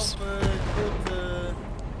 on ours.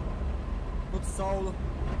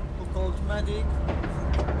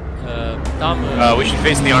 Tom, We should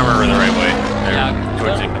face the armor the right way. There, Yeah,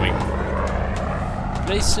 towards yeah. incoming.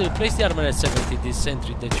 place the armor at 70. This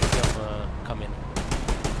sentry that you come in.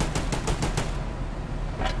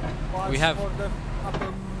 We have.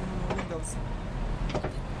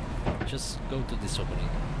 Just go to this opening.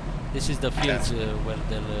 This is the fields where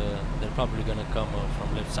they're probably gonna come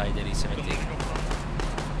from left side at E17.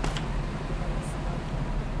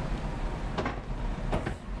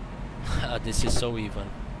 This is so even.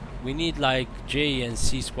 We need like J and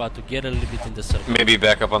C squad to get a little bit in the circle. Maybe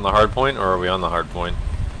back up on the hard point, or are we on the hard point?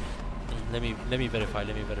 Let me verify.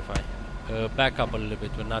 Back up a little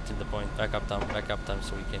bit. We're not in the point. Back up time,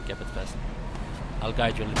 so we can cap it fast. I'll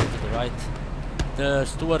guide you a little bit to the right. The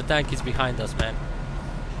Stuart tank is behind us, man.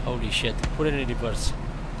 Holy shit! Put it in reverse.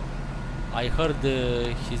 I heard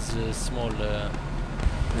his small.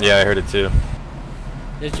 Yeah, I heard it too.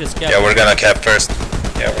 Let's just cap. Yeah, we're gonna cap first.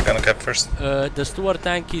 The Stuart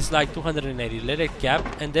tank is like 280. Let it cap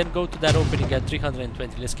and then go to that opening at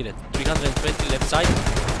 320. Let's kill it. 320 left side.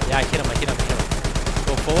 Yeah, I hit him.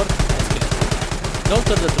 Go forward. Let's kill it. Don't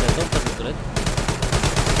turn the turret.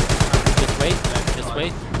 Just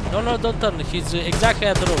wait. No, don't turn. He's exactly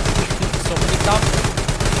at the road. Push to this opening top.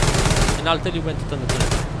 And I'll tell you when to turn the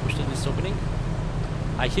turret. Push to this opening.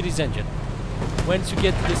 I hit his engine. Once you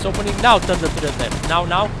get to this opening, now turn the turret left. Now.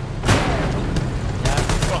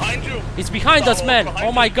 Behind you! It's behind us, man!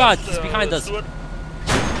 Oh my god, he's behind us. Go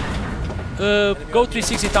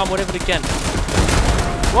 360 Tom, whatever you can.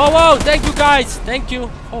 Whoa, thank you guys! Thank you!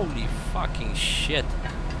 Holy fucking shit.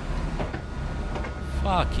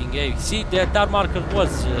 Fucking A. See, that marker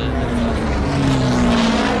was...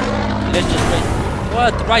 Let's just wait.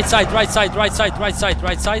 What? Right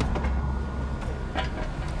side.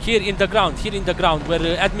 Here in the ground,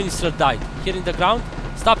 where administrator died. Here in the ground.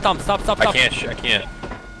 Stop, Tom, stop. I can't.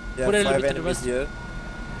 Yeah, Put a little 5 bit to the enemies west. here.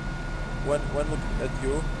 One look at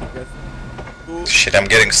you. Yes. Two. Shit, I'm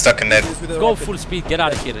getting stuck in that. With a Go rocket. full speed, get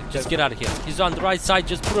out of here. Just get out of here. He's on the right side,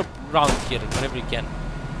 just put a round here, wherever you can.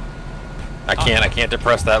 I can't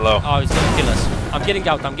depress that low. Oh, he's gonna kill us. I'm getting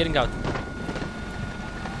out.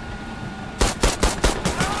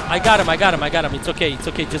 I got him. It's okay.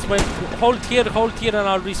 Just wait. Hold here, and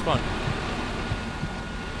I'll respawn.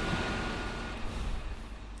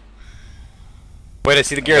 Wait, I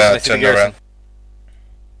see the garrison. Around.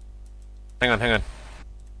 Hang on.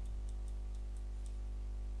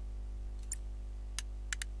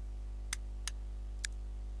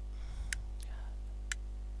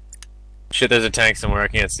 Shit, there's a tank somewhere. I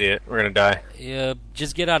can't see it. We're gonna die. Yeah,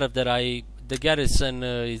 just get out of there. The garrison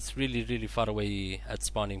is really far away at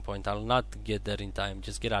spawning point. I'll not get there in time.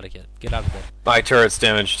 Just get out of here. Get out of there. My turret's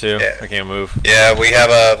damaged too. Yeah. I can't move. Yeah, we have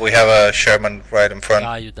a Sherman right in front.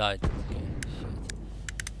 Ah, you died. Okay. Shit.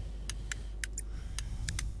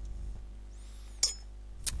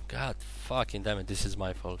 God fucking damn it! This is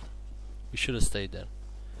my fault. We should have stayed there.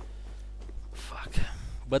 Fuck.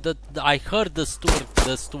 But I heard the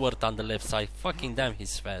Stuart on the left side. Fucking damn,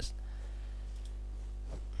 he's fast.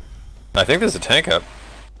 I think there's a tank up.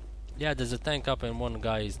 Yeah, there's a tank up and one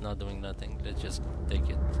guy is not doing nothing. Let's just take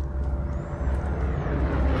it.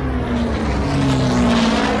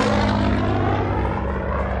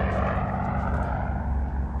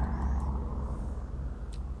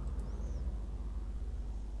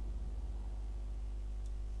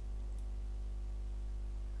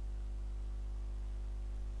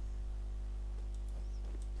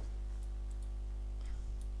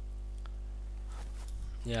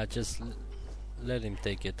 Yeah, just let him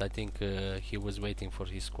take it. I think he was waiting for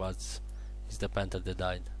his squads. He's the Panther that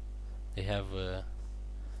died. They have the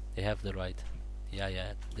right. Yeah,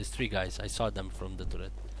 yeah. There's 3 guys. I saw them from the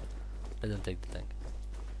turret. Let them take the tank.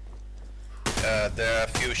 There are a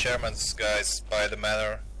few Shermans guys by the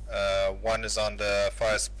manor. One is on the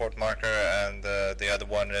fire support marker, and the other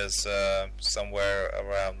one is somewhere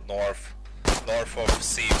around north of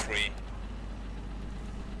C3.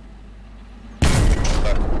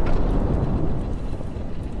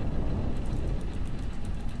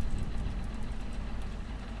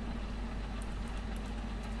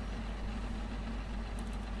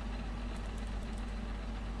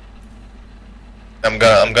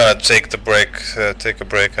 I'm gonna take the break. Take a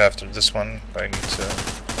break after this one. I need to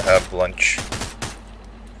have lunch.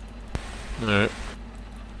 Alright.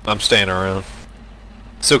 I'm staying around.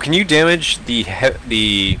 So can you damage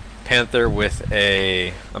the Panther with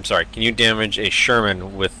a... I'm sorry, can you damage a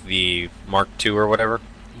Sherman with the Mark II or whatever?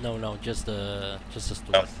 No, no, just the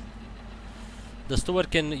Stuart. No. The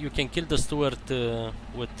Stuart you can kill the Stuart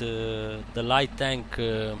with the light tank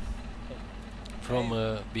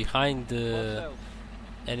from behind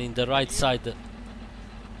and in the right side.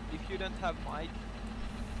 If you don't have mic,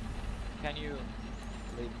 can you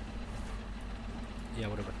leave? Yeah,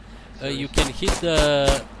 whatever. You can hit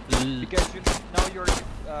the... Because now you're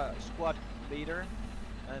squad leader,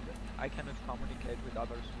 and I cannot communicate with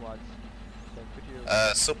other squads. So could you...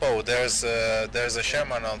 Supo, there's a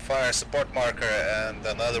Sherman on fire support marker and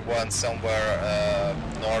another one somewhere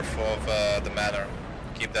north of the manor.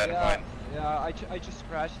 Keep that in mind. Yeah, I just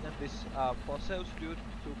crashed, and this Fossils dude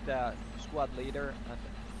took the squad leader and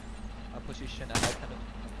a position, and I cannot...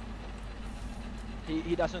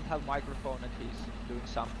 He doesn't have microphone and he's doing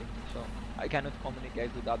something, so I cannot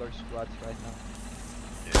communicate with other squads right now.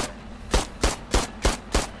 Yeah.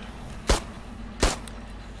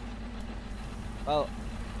 Well,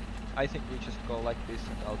 I think we just go like this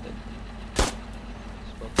and I'll take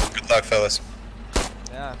it. Good luck, fellas.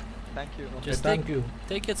 Yeah, thank you. Just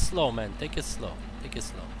take it slow, man. Take it slow. Take it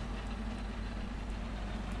slow.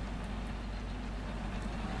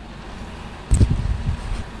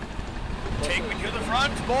 Take me to the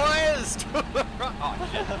front, boys! To the front! Oh,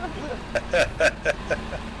 shit. Got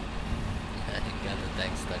the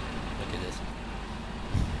tank stuck. Look at this.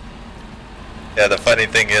 Yeah, the funny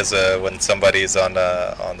thing is when somebody's on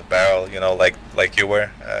the barrel, you know, like you were,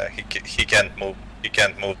 he can't move. He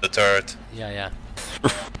can't move the turret. Yeah, yeah.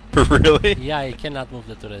 Really? Yeah, he cannot move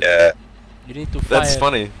the turret. Yeah. You need to fire. That's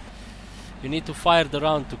funny. You need to fire the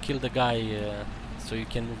round to kill the guy, so you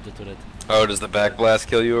can move the turret. Oh, does the back blast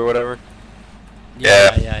kill you or whatever?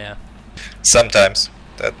 Yeah. Sometimes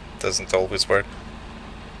that doesn't always work.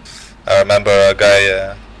 I remember a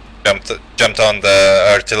guy jumped on the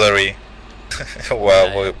artillery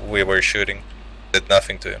while we were shooting. Did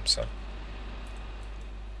nothing to him. So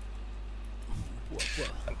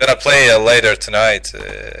I'm gonna play later tonight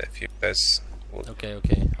if you guys. Okay.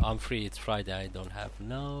 I'm free. It's Friday. I don't have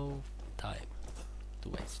no time to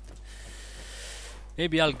waste.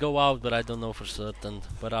 Maybe I'll go out, but I don't know for certain.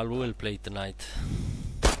 But I will play tonight.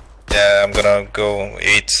 Yeah, I'm gonna go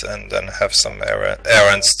eat and then have some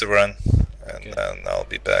errands to run, and then I'll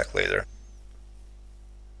be back later.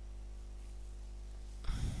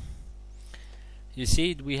 You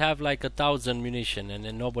see, we have like 1,000 munition, and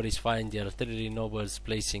then nobody's firing the artillery, nobody's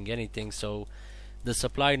placing anything. So the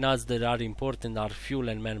supply nodes that are important are fuel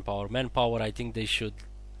and manpower. Manpower, I think they should,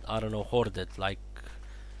 I don't know, hoard it like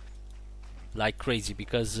crazy,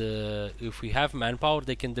 because if we have manpower,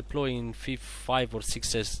 they can deploy in 5 or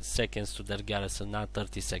 6 seconds to their garrison, not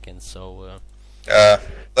 30 seconds. So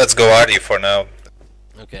let's go Arty for now.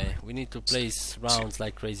 okay, we need to place rounds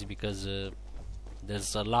like crazy, because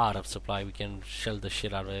there's a lot of supply. We can shell the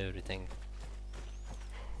shit out of everything.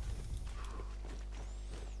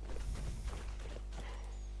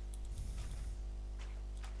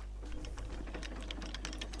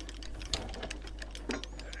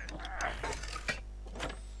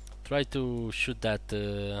 Try to shoot that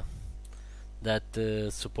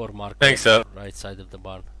support marker. Thanks up. Right side of the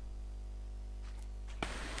barn.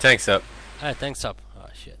 Tanks up. Ah, tanks up. Oh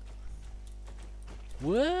shit.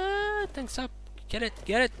 What? Tanks up. Get it.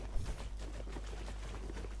 Get it.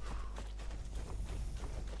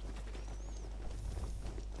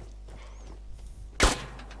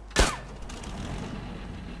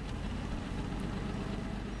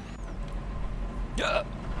 Yeah.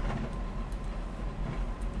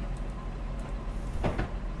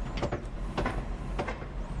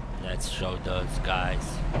 Let's show those guys.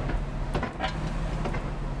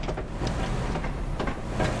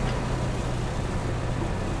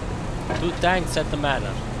 Two tanks at the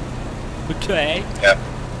manor. Okay. Yeah.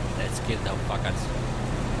 Let's kill them fuckers.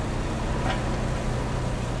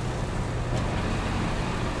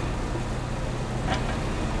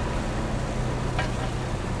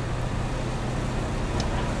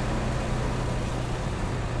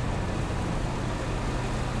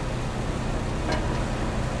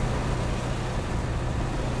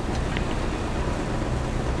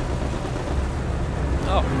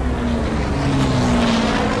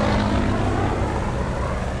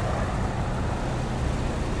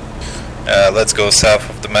 Let's go south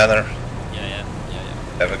of the manor. Yeah.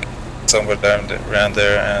 Have a somewhere down around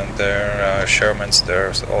there, and there are Shermans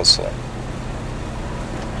there also.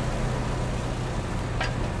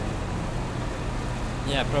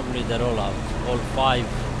 Yeah, probably they're all out. All 5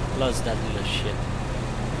 plus that little shit.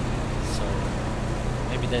 So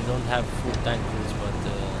maybe they don't have full tank crews, but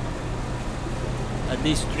at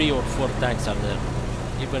least 3 or 4 tanks are there,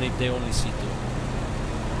 even if they only see 2.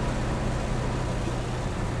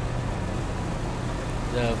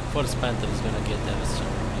 The first Panther is gonna get there, so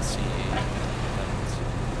we'll see what happens.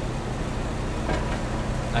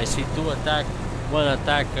 I see 2 attack, 1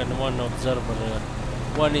 attack and 1 observer.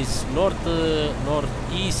 One is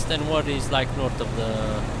northeast and one is like north of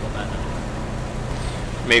the manor.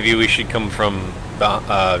 Maybe we should come from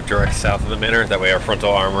the direct south of the manor. That way our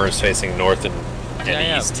frontal armor is facing north and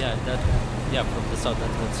east. Yeah, from the south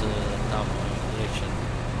and towards town direction.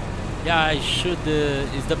 Yeah, I should.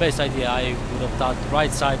 It's the best idea. I would have thought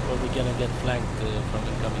right side, but we're gonna get flanked from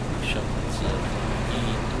incoming Shermans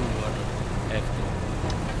E2 or F2.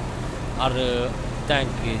 Our tank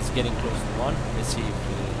is getting close to 1. Let's see if it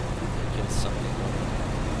kills something.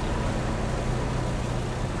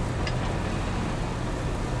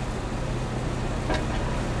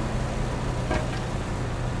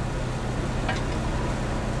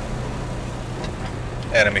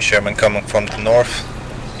 Enemy Sherman coming from the north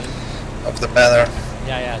of the manor.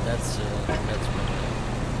 Yeah, that's what.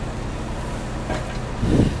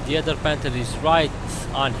 The other Panther is right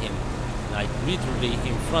on him, like literally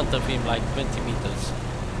in front of him, like 20 meters.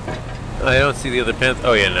 I don't see the other Panther.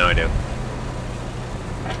 Oh yeah, no I do.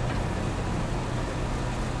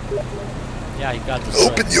 Yeah, he got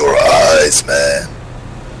destroyed. Open your eyes, man.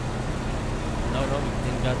 No, he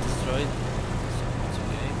didn't got destroyed. So it's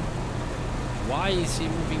okay. Why is he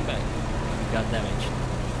moving back? He got damaged.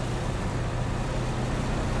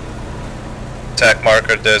 Attack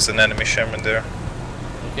marker, there's an enemy Sherman there.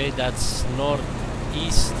 Okay, that's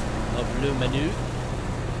northeast of Le Menu,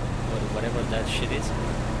 or whatever that shit is.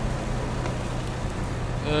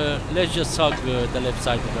 Let's just hug the left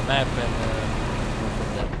side of the map and go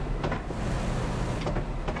from there.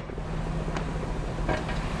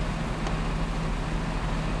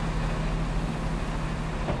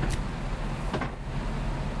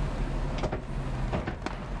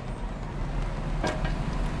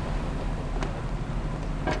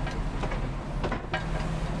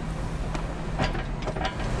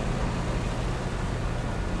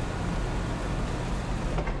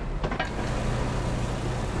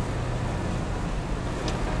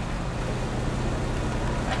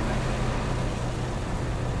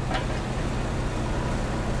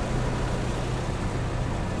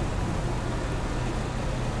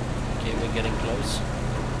 Getting close.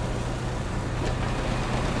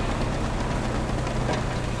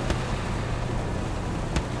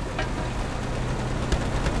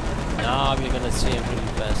 Now we're gonna see him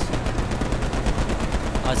really fast.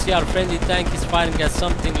 I see our friendly tank is firing at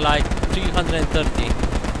something like 330.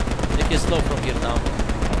 Take it slow from here now.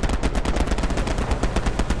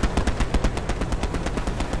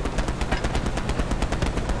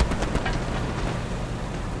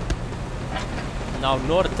 Now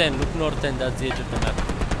north 10, look north 10, that's the edge of the map.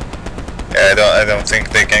 Yeah, I don't think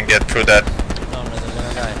they can get through that. No, they're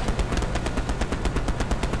gonna die.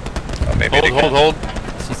 Or maybe Hold.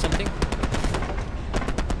 See something?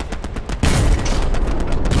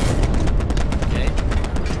 Okay.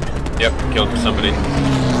 Yep, killed somebody.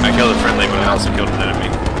 I killed a friendly, but I also killed an enemy.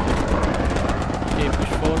 Okay,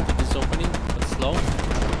 push forward to this opening, but slow.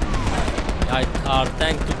 Our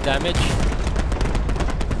tank took damage.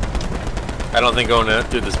 I don't think going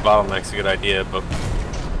through this bottleneck's a good idea, but...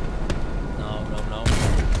 No.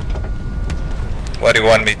 What do you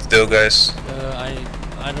want me to do, guys? I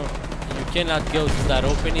don't... You cannot go to that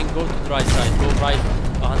opening, go to the right side. Go right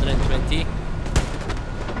 120.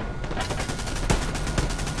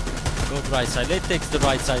 Go to the right side. Let's take the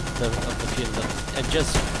right side of the field and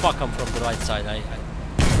just fuck them from the right side. I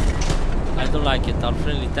don't like it. Our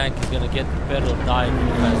friendly tank is gonna get prepared or die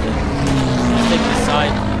really fast. Let's take this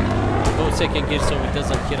side. Go second gear so it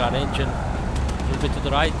doesn't hit our engine. A little bit to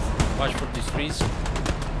the right. Watch for these trees.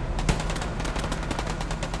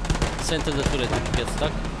 Center the turret if you get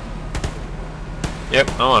stuck. Yep,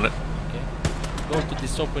 I'm on it. Okay. Go to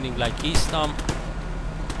this opening like east, Tom.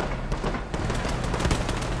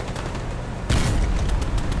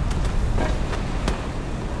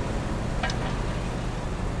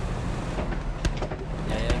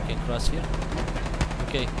 Yeah, you can cross here.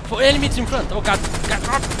 Okay. 4 enemies in front! Oh god! I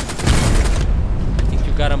think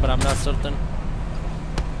you got him, but I'm not certain.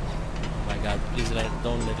 Oh my god, please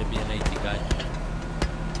don't let it be an 80 guy.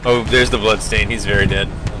 Oh, there's the bloodstain. He's very dead.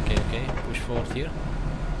 Okay, okay. Push forward here.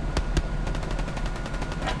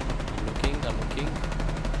 I'm looking.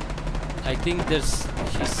 I think he's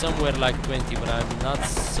somewhere like 20, but I'm not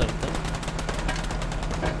certain.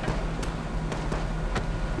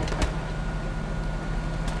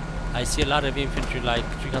 I see a lot of infantry, like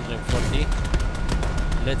 340.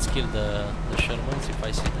 Let's kill the Shermans if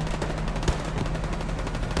I see them.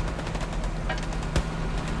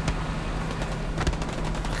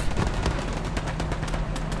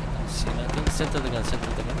 Center the gun, center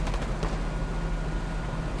the gun.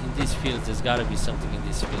 In these fields, there's gotta be something in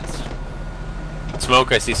these fields.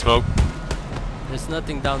 Smoke, I see smoke. There's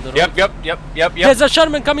nothing down the road. Yep. There's a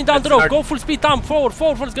Sherman coming down the road. Go full speed, Tom.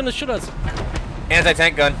 Forward's gonna shoot us.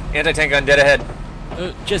 Anti-tank gun, dead ahead.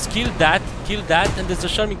 Just kill that, and there's a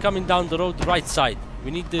Sherman coming down the road, right side.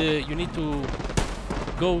 You need to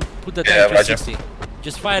go put the tank 360.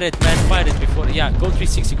 Just fire it, man. Fire it before. Yeah, go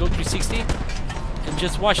 360. And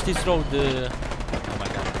just watch this road.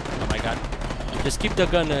 Oh my god. Just keep the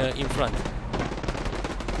gun in front.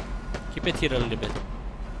 Keep it here a little bit.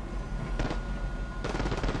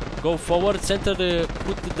 Go forward, center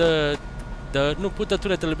put the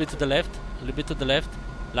turret a little bit to the left.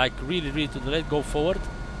 Like really to the left. Go forward.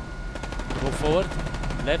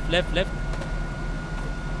 Left.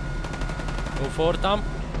 Go forward, Tom.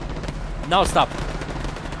 Now stop.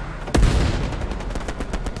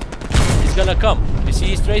 He's gonna come. You see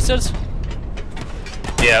his tracers?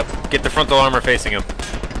 Yeah, get the frontal armor facing him.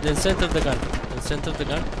 Then center the gun.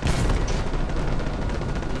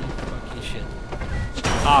 Fucking shit.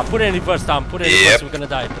 Ah, put it in reverse, Tom. Put it in reverse. We're gonna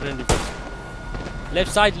die. Put it in reverse.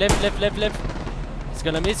 Left side. Left. He's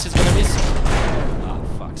gonna miss. Ah,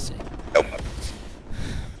 fuck's sake.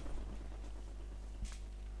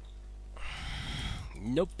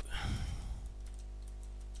 Nope.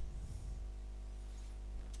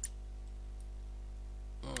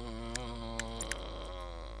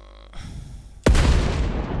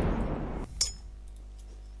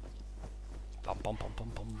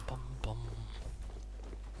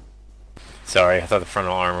 Sorry, I thought the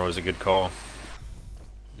frontal armor was a good call.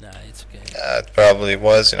 Nah, it's okay. It probably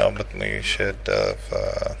was, but we should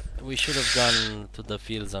have... We should have gone to the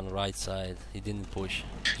fields on the right side. He didn't push.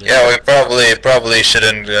 Yeah, we probably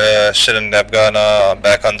shouldn't have gone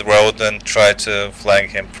back on the road and tried to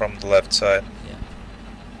flank him from the left side. Yeah.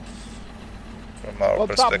 From our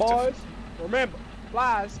perspective. What's up, boys? Remember,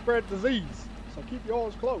 flies spread disease, so keep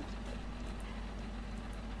yours close.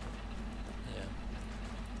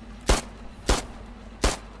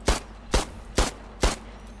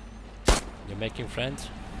 You're making friends?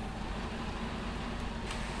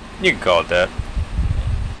 You can call it that.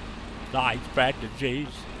 Lies, strategies.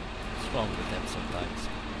 What's wrong with them sometimes?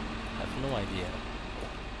 I have no idea.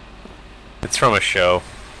 It's from a show.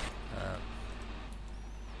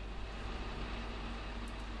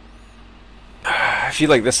 If you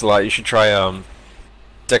like this a lot, you should try,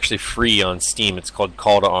 it's actually free on Steam. It's called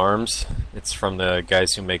Call to Arms. It's from the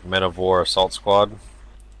guys who make Men of War Assault Squad.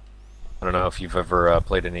 I don't know if you've ever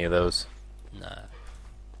played any of those.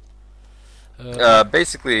 Nah.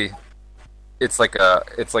 Basically, it's like a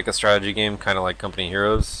strategy game, kind of like Company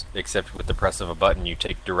Heroes, except with the press of a button, you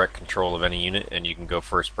take direct control of any unit, and you can go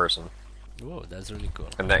first person. Whoa, that's really cool.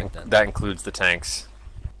 And that includes the tanks.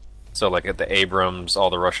 So, like at the Abrams, all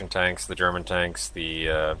the Russian tanks, the German tanks,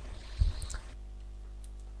 the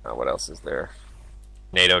what else is there?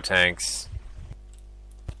 NATO tanks,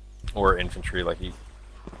 or infantry. Like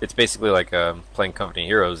it's basically like playing Company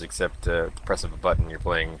Heroes, except the press of a button, you're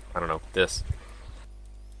playing, I don't know, this.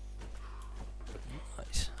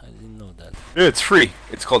 Nice. I didn't know that. Yeah, it's free.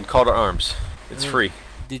 It's called Call to Arms. It's free.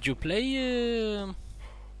 Did you play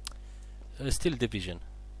Steel Division?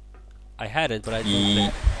 I had it, but I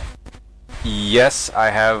didn't play. Yes, I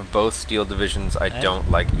have both Steel Divisions. I don't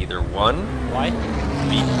like either one. Why?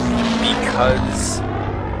 Because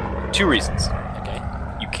 2 reasons. Okay.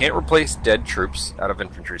 You can't replace dead troops out of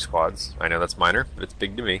infantry squads. I know that's minor, but it's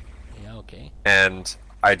big to me. Yeah, okay. And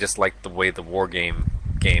I just like the way the war game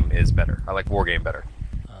is better. I like war game better.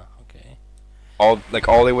 Okay. All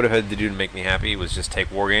they would have had to do to make me happy was just take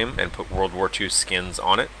war game and put World War II skins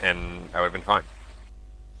on it, and I would have been fine.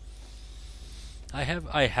 I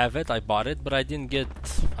have it. I bought it, but I didn't go in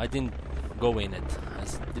it. I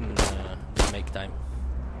didn't make time.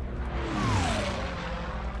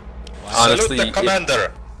 Wow. Honestly, Salute the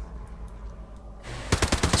commander.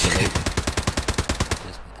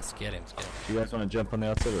 Let's get him. You guys want to jump on the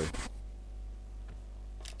artillery?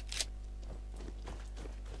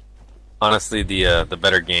 Honestly, the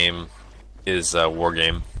better game is war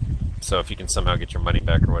game. So if you can somehow get your money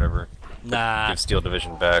back or whatever, Nah. Give Steel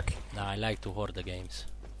Division back. Nah, I like to hoard the games.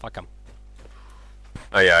 Fuck 'em.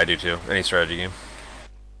 Oh yeah, I do too. Any strategy game.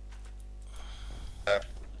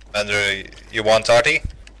 Andrew, you want Artie?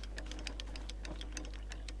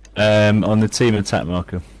 On the team attack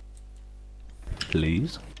marker.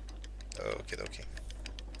 Please. Okay, okay.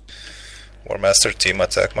 WarMaster team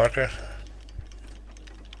attack marker.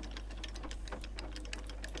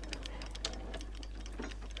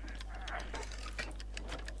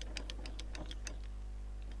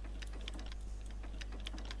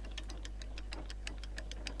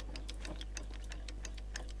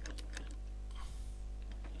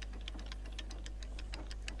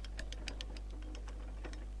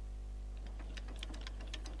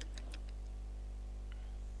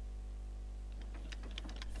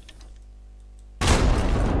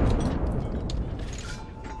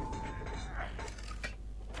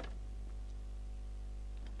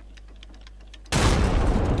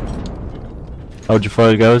 How'd your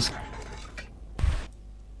fire goes?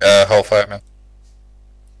 Whole fire, man.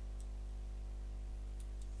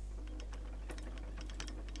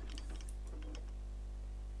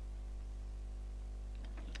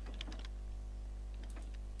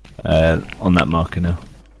 On that marker now.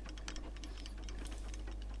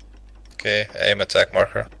 Okay, aim attack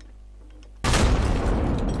marker.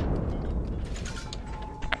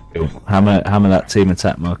 Cool. Hammer that team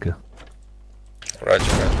attack marker.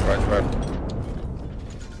 Roger, right.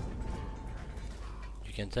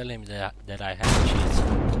 You can tell him that I have cheats.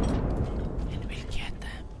 And we'll get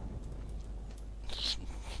them.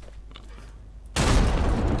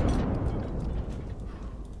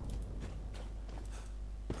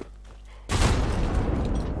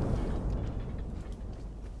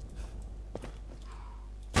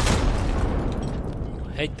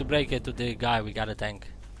 Hate to break it to the guy, we got a tank.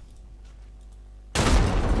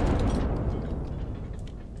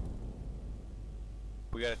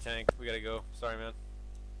 We got a tank. We gotta go. Sorry, man.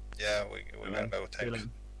 Yeah, we gotta go tank.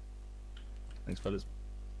 Thanks, fellas.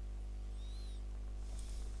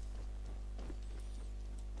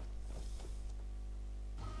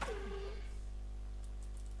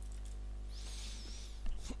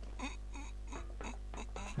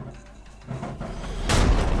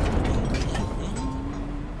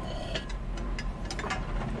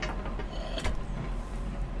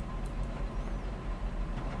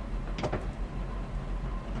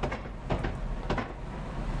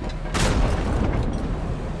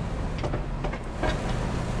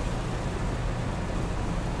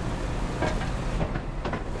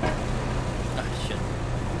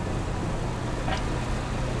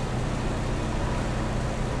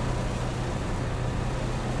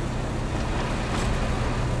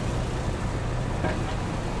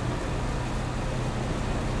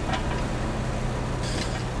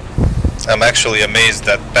 I'm actually amazed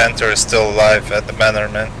that Panther is still alive at the manor,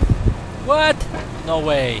 man. What? No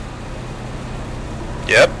way.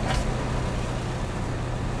 Yep.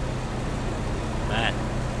 Man.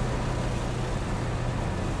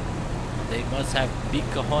 They must have big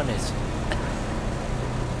cojones.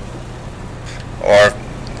 Or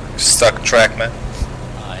stuck track, man.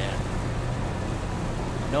 Ah, yeah.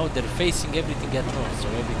 No, they're facing everything at north, so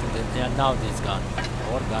everything that they are now is gone.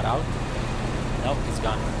 Or got out. No, it's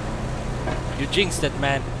gone. You jinxed it,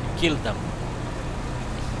 man. You killed them.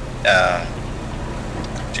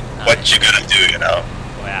 What you gonna do, you know?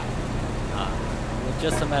 Oh, yeah. It's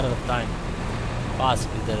just a matter of time.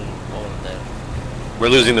 Possibly they're all there. We're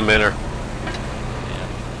losing the manor. Yeah.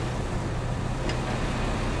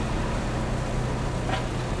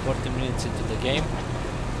 40 minutes into the game.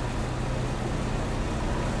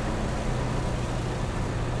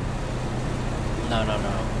 No.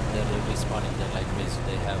 They're respawning. They're like crazy.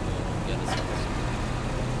 They have garrisons.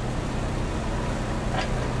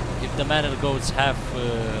 If the manor goes half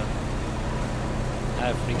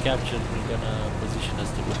recaptured, we're gonna position us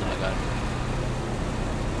to Gunner-WarMaster.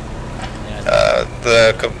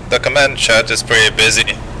 Yeah. The command chat is pretty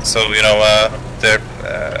busy, so you know they're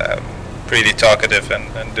pretty talkative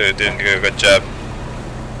and they're doing a good job.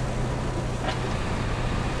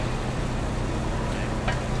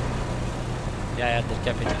 Yeah, they're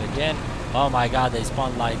capping it again. Oh my god, they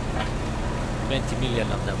spawned like 20 million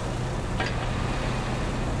of them.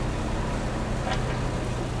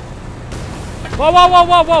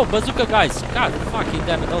 Whoa! Bazooka guys! God fucking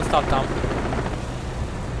damn it, don't stop down.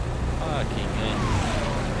 Fucking man.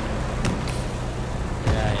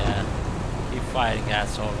 Yeah. Keep fighting,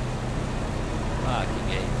 asshole. Fucking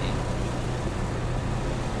 18.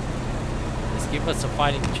 Just give us a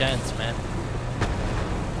fighting chance, man.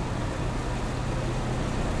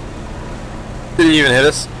 Did he even hit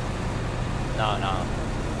us? No.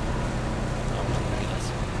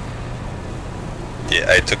 Yeah,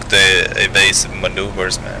 I took the evasive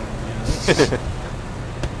maneuvers, man.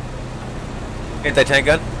 Anti-tank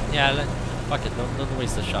gun? Yeah, fuck it, don't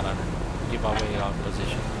waste a shot on it. Give away our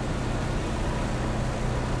position.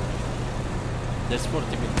 There's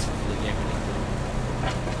 40 minutes into the game, we need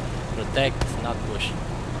to protect, not push.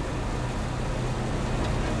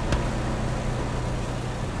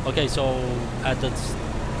 Okay, so at the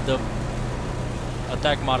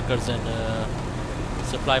attack markers and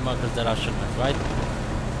supply markers there are shipments, right?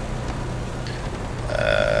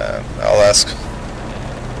 I'll ask.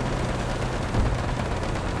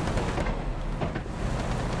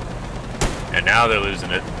 And now they're losing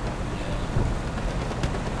it.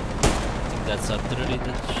 I think that's artillery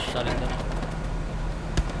that's shutting them.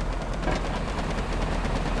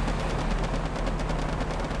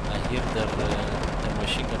 I hear their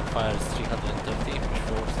machine gun fires 330, push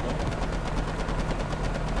forward slow.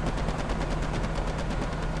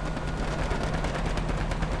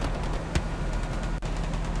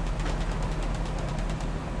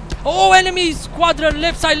 Oh, enemies! Squadron,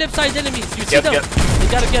 left side, enemies! You see them? They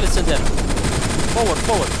gotta get us in there.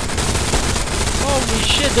 Forward. Holy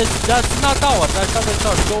shit, that's not ours. That's not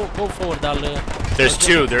ours. Go forward. There's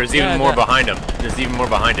two. There's even more behind them. There's even more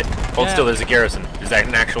behind it. Hold still. There's a garrison. There's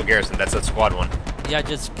an actual garrison. That's a squad one. Yeah,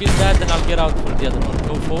 just kill that, and I'll get out for the other one.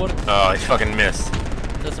 Go forward. Oh, he fucking missed.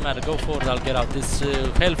 Doesn't matter. Go forward. I'll get out. This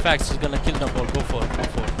Hellfax is gonna kill them all. Go forward.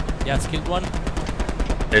 Yeah, it's killed one.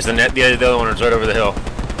 There's the other one is right over the hill,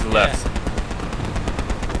 to the left.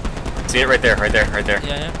 See it right there.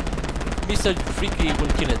 Yeah. Mr. Freaky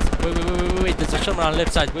will kill it. Wait. There's a Sherman on the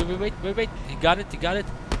left side. Wait. He got it.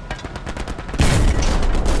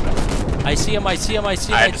 I see him. I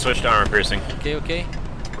had to switch to armor piercing. Okay.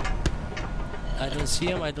 I don't see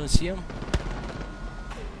him.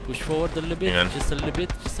 Push forward a little bit. Just a little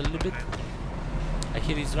bit. I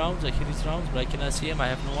hear his rounds, but I cannot see him. I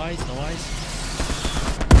have no eyes.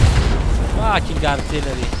 Fucking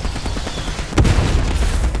artillery.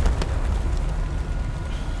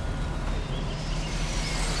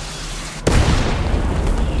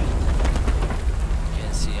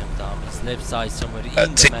 Left side somewhere in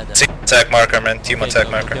the matter. Team attack marker, man. Team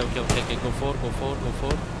attack marker. Okay. Go forward.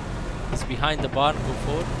 It's behind the barn. Go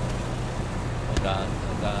forward. Oh god.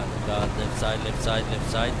 Left side.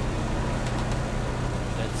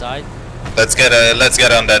 Let's get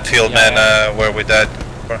on that field, man. Where we died.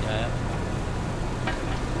 Yeah.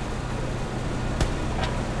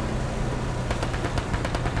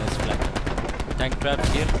 Nice flank. Tank traps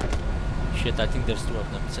here. Shit, I think there's two of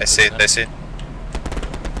them. I see it.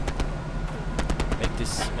 Make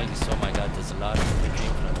this, oh my god, there's a lot of infantry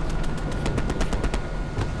in front.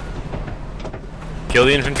 Kill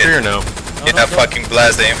the infantry or no? No, fucking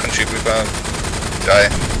blast the infantry, we're gonna die.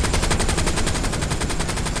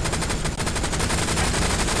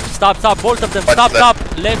 Stop, both of them, stop!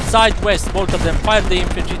 Left, side, west, both of them. Fire the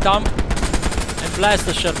infantry, Tom, and blast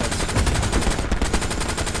the Shermans.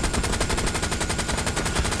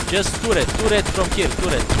 Just turret from here,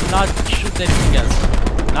 turret. Do not shoot anything else.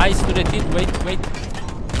 Nice, turret hit, wait.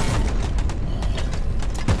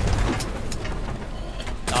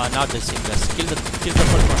 Now they see us. Kill the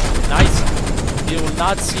first one. Nice. He will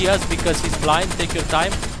not see us because he's blind. Take your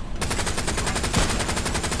time.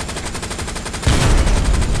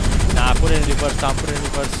 Nah, put it in reverse, Tom.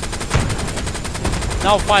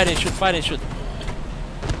 Now fire and shoot.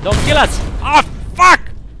 Don't kill us. Ah, fuck!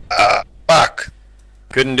 Fuck.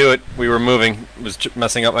 Couldn't do it. We were moving. It was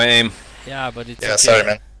messing up my aim. Yeah, but it's okay. Sorry,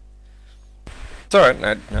 man. It's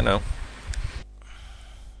alright. I know.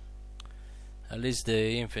 At least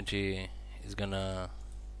the infantry is gonna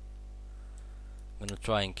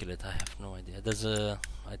try and kill it. I have no idea.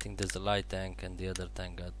 I think there's a light tank and the other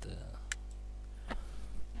tank got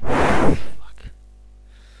fuck.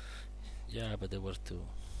 Yeah, but there were two.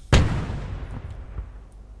 Fuck.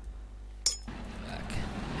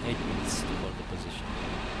 8 minutes to hold the position.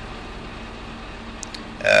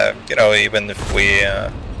 Even if we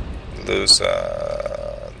lose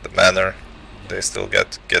the manor, they still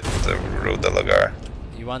get the Rue de la Gare.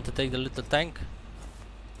 You want to take the little tank?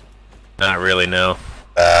 Not really, no.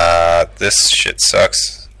 This shit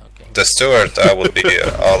sucks. Okay. The Stuart, I would be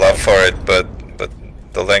all up for it, but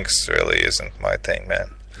the Lynx really isn't my thing,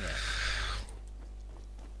 man.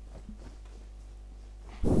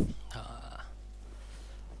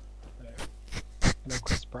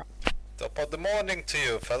 Top of the morning to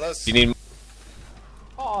you, fellas. Do you need?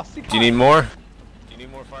 Oh, do you need more? Do you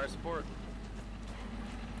need more fire support?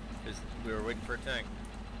 We were waiting for a tank.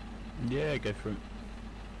 Yeah, go for it.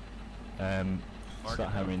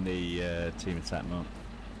 Start hammering the team attack mark.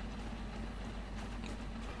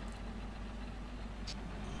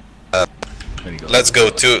 Let's go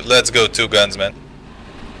two guns, man.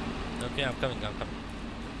 Okay, I'm coming.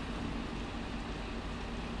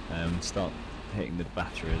 Start hitting the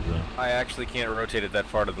battery as well. I actually can't rotate it that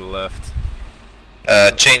far to the left.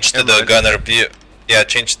 Change to the gunner view. Yeah,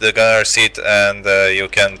 change the gunner seat and you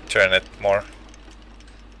can turn it more.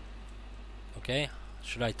 Okay,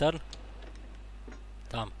 should I turn?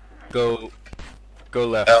 Tom. Go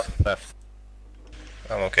left. Yeah. Left.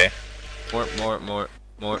 I'm okay. More.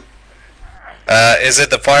 Is it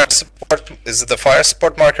the fire support? Is it the fire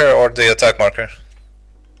support marker or the attack marker?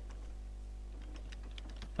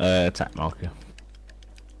 Attack marker.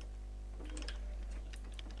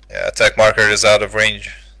 Yeah, attack marker is out of range.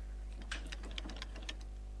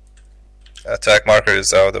 Attack marker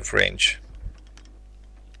is out of range.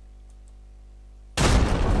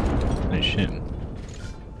 Oh shit.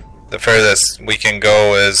 The furthest we can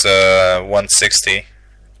go is 160.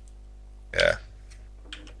 Yeah.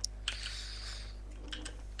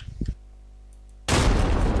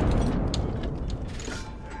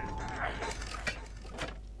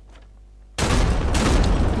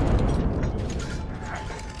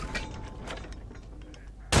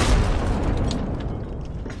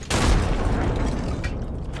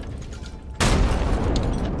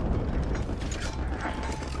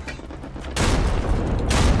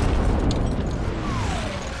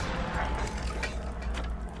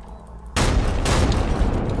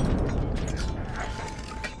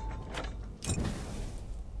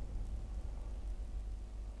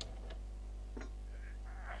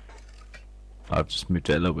 I've just moved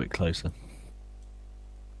it a little bit closer.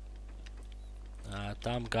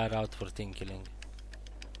 Tom got out for team killing.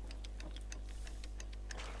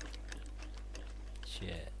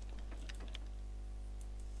 Shit.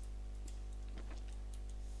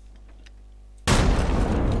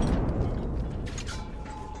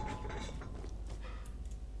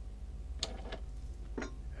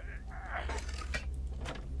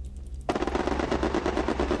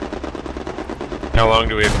 How long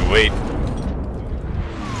do we have to wait?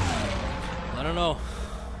 I don't know.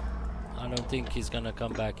 I don't think he's gonna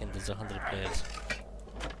come back and there's 100 players.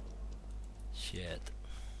 Shit.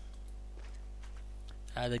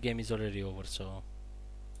 The game is already over, so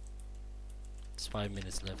it's 5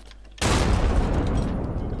 minutes left.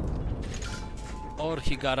 Or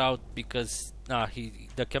he got out because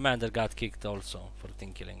the commander got kicked also for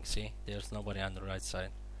team killing. See, there's nobody on the right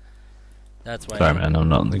side. That's why. Sorry, man, I'm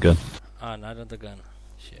not on the gun. Ah, not on the gun.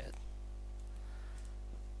 Shit.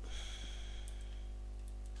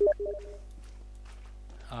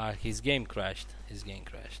 His game crashed.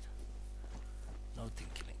 No team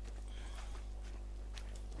killing.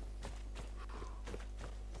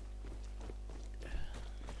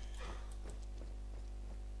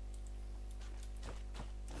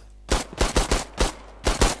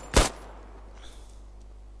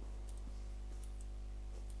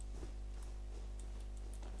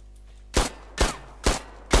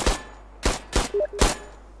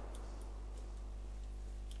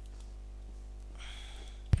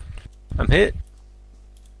 I'm hit.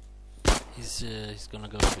 He's gonna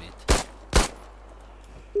go for it.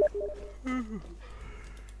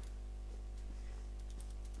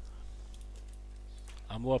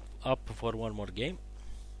 I'm up for one more game.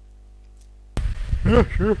 Yeah,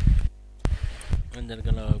 sure. And then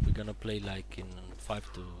we're gonna play like in 4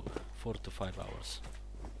 to 5 hours.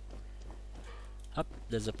 Up,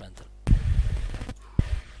 there's a Panther. Do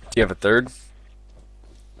you have a third?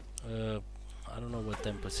 I don't know what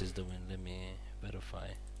Tempest is doing. Let me verify.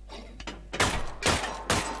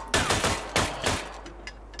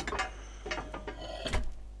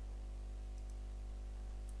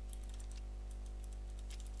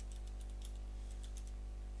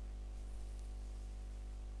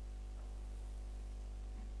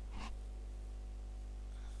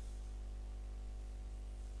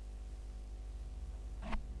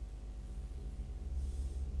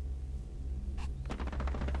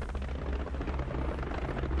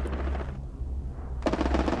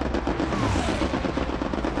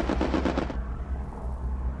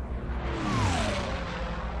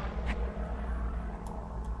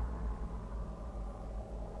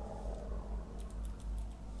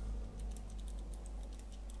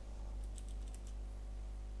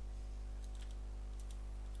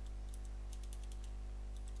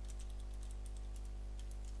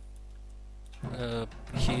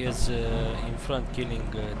 He is in front killing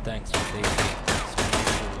tanks with AK.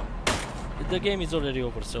 So the game is already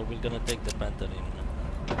over, so we're gonna take the Panther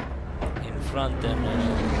in front, and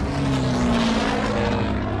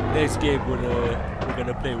next game we're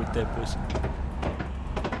gonna play with Tempest.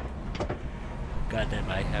 Goddamn,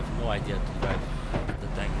 I have no idea to drive the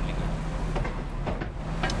tank really good.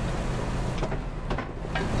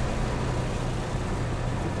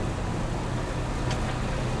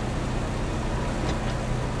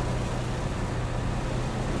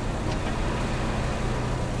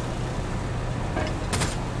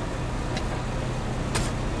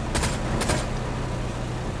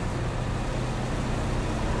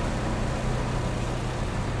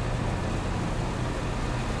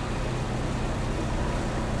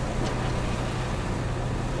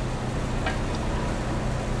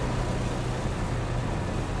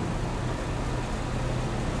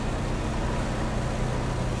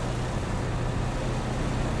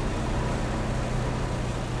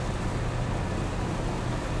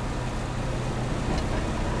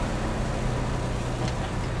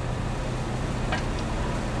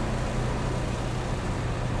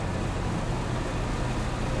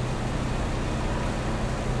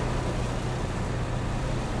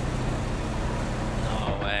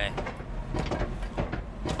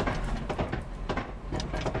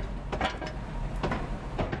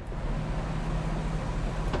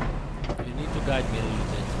 guide me a little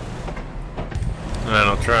bit. Alright,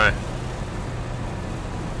 I'll try.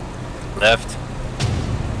 Left.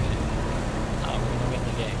 Now we're gonna win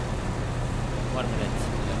the game. 1 minute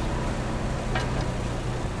left.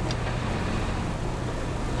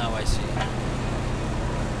 Now I see.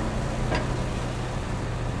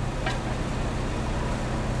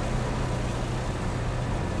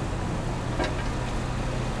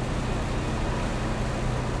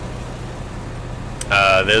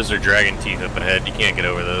 Those are dragon teeth up ahead. You can't get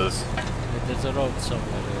over those. There's a road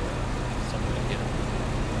somewhere here. You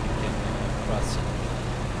can cross it.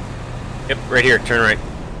 Yep, right here. Turn right.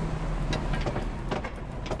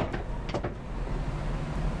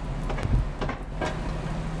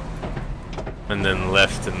 And then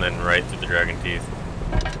left and then right through the dragon teeth.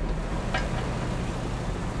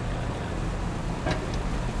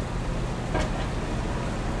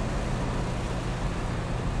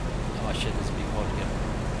 Oh shit, there's a big hole here.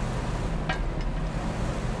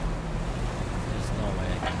 There's no way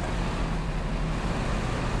I can.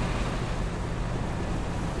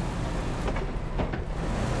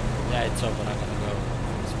 Yeah, it's over. I'm gonna go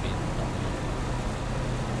full speed.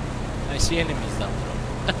 I see enemies down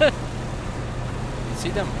there. You see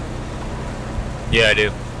them? Yeah, I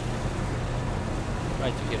do. Try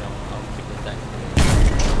to get on.